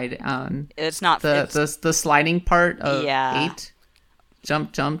always died on It's not the sliding part of Yeah. 8.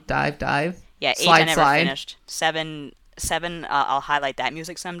 Jump, jump, dive, dive. Yeah, 8 slide, I never slide. finished. 7, I'll highlight that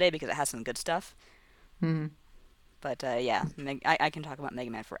music someday because it has some good stuff. Mm-hmm. But yeah, I can talk about Mega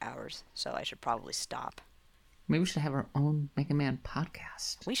Man for hours, so I should probably stop. Maybe we should have our own Mega Man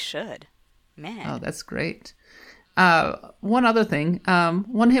podcast. We should. Man. Oh, that's great. One other thing,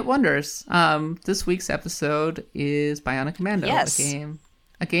 one-hit wonders. This week's episode is Bionic Commando, Yes.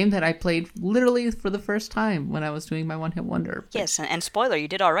 a game that I played literally for the first time when I was doing my one-hit wonder. Yes, and spoiler, you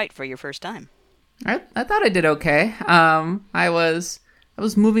did all right for your first time. I thought I did okay. I was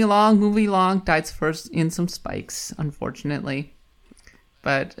moving along, died first in some spikes, unfortunately.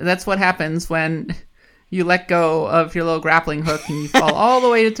 But that's what happens when you let go of your little grappling hook and you fall all the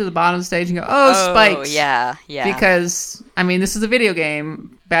way to the bottom of the stage and go, spikes! Yeah. Because, I mean, this is a video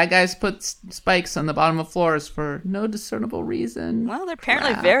game. Bad guys put spikes on the bottom of floors for no discernible reason. Well, they're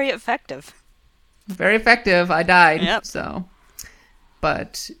apparently Crap. very effective. Very effective. I died. Yep. So,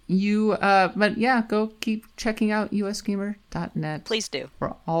 but yeah, go keep checking out usgamer.net. Please do.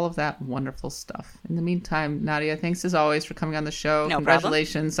 For all of that wonderful stuff. In the meantime, Nadia, thanks as always for coming on the show. No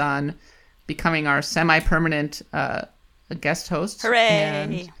Congratulations on becoming our semi-permanent guest host.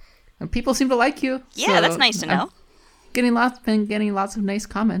 Hooray! And people seem to like you. Yeah, so that's nice to know. Been getting lots of nice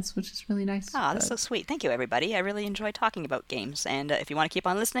comments, which is really nice. Oh, that's so sweet. Thank you, everybody. I really enjoy talking about games. And if you want to keep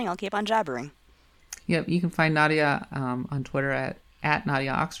on listening, I'll keep on jabbering. Yep, you can find Nadia on Twitter at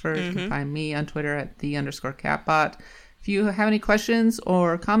Nadia Oxford. You can find me on Twitter at @the_catbot. If you have any questions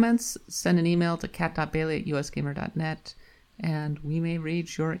or comments, send an email to cat.bailey@usgamer.net, and we may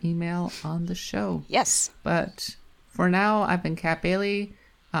read your email on the show. Yes. But for now, I've been Cat Bailey,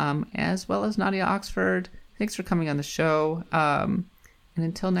 as well as Nadia Oxford. Thanks for coming on the show. And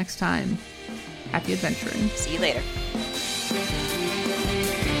until next time, happy adventuring. See you later.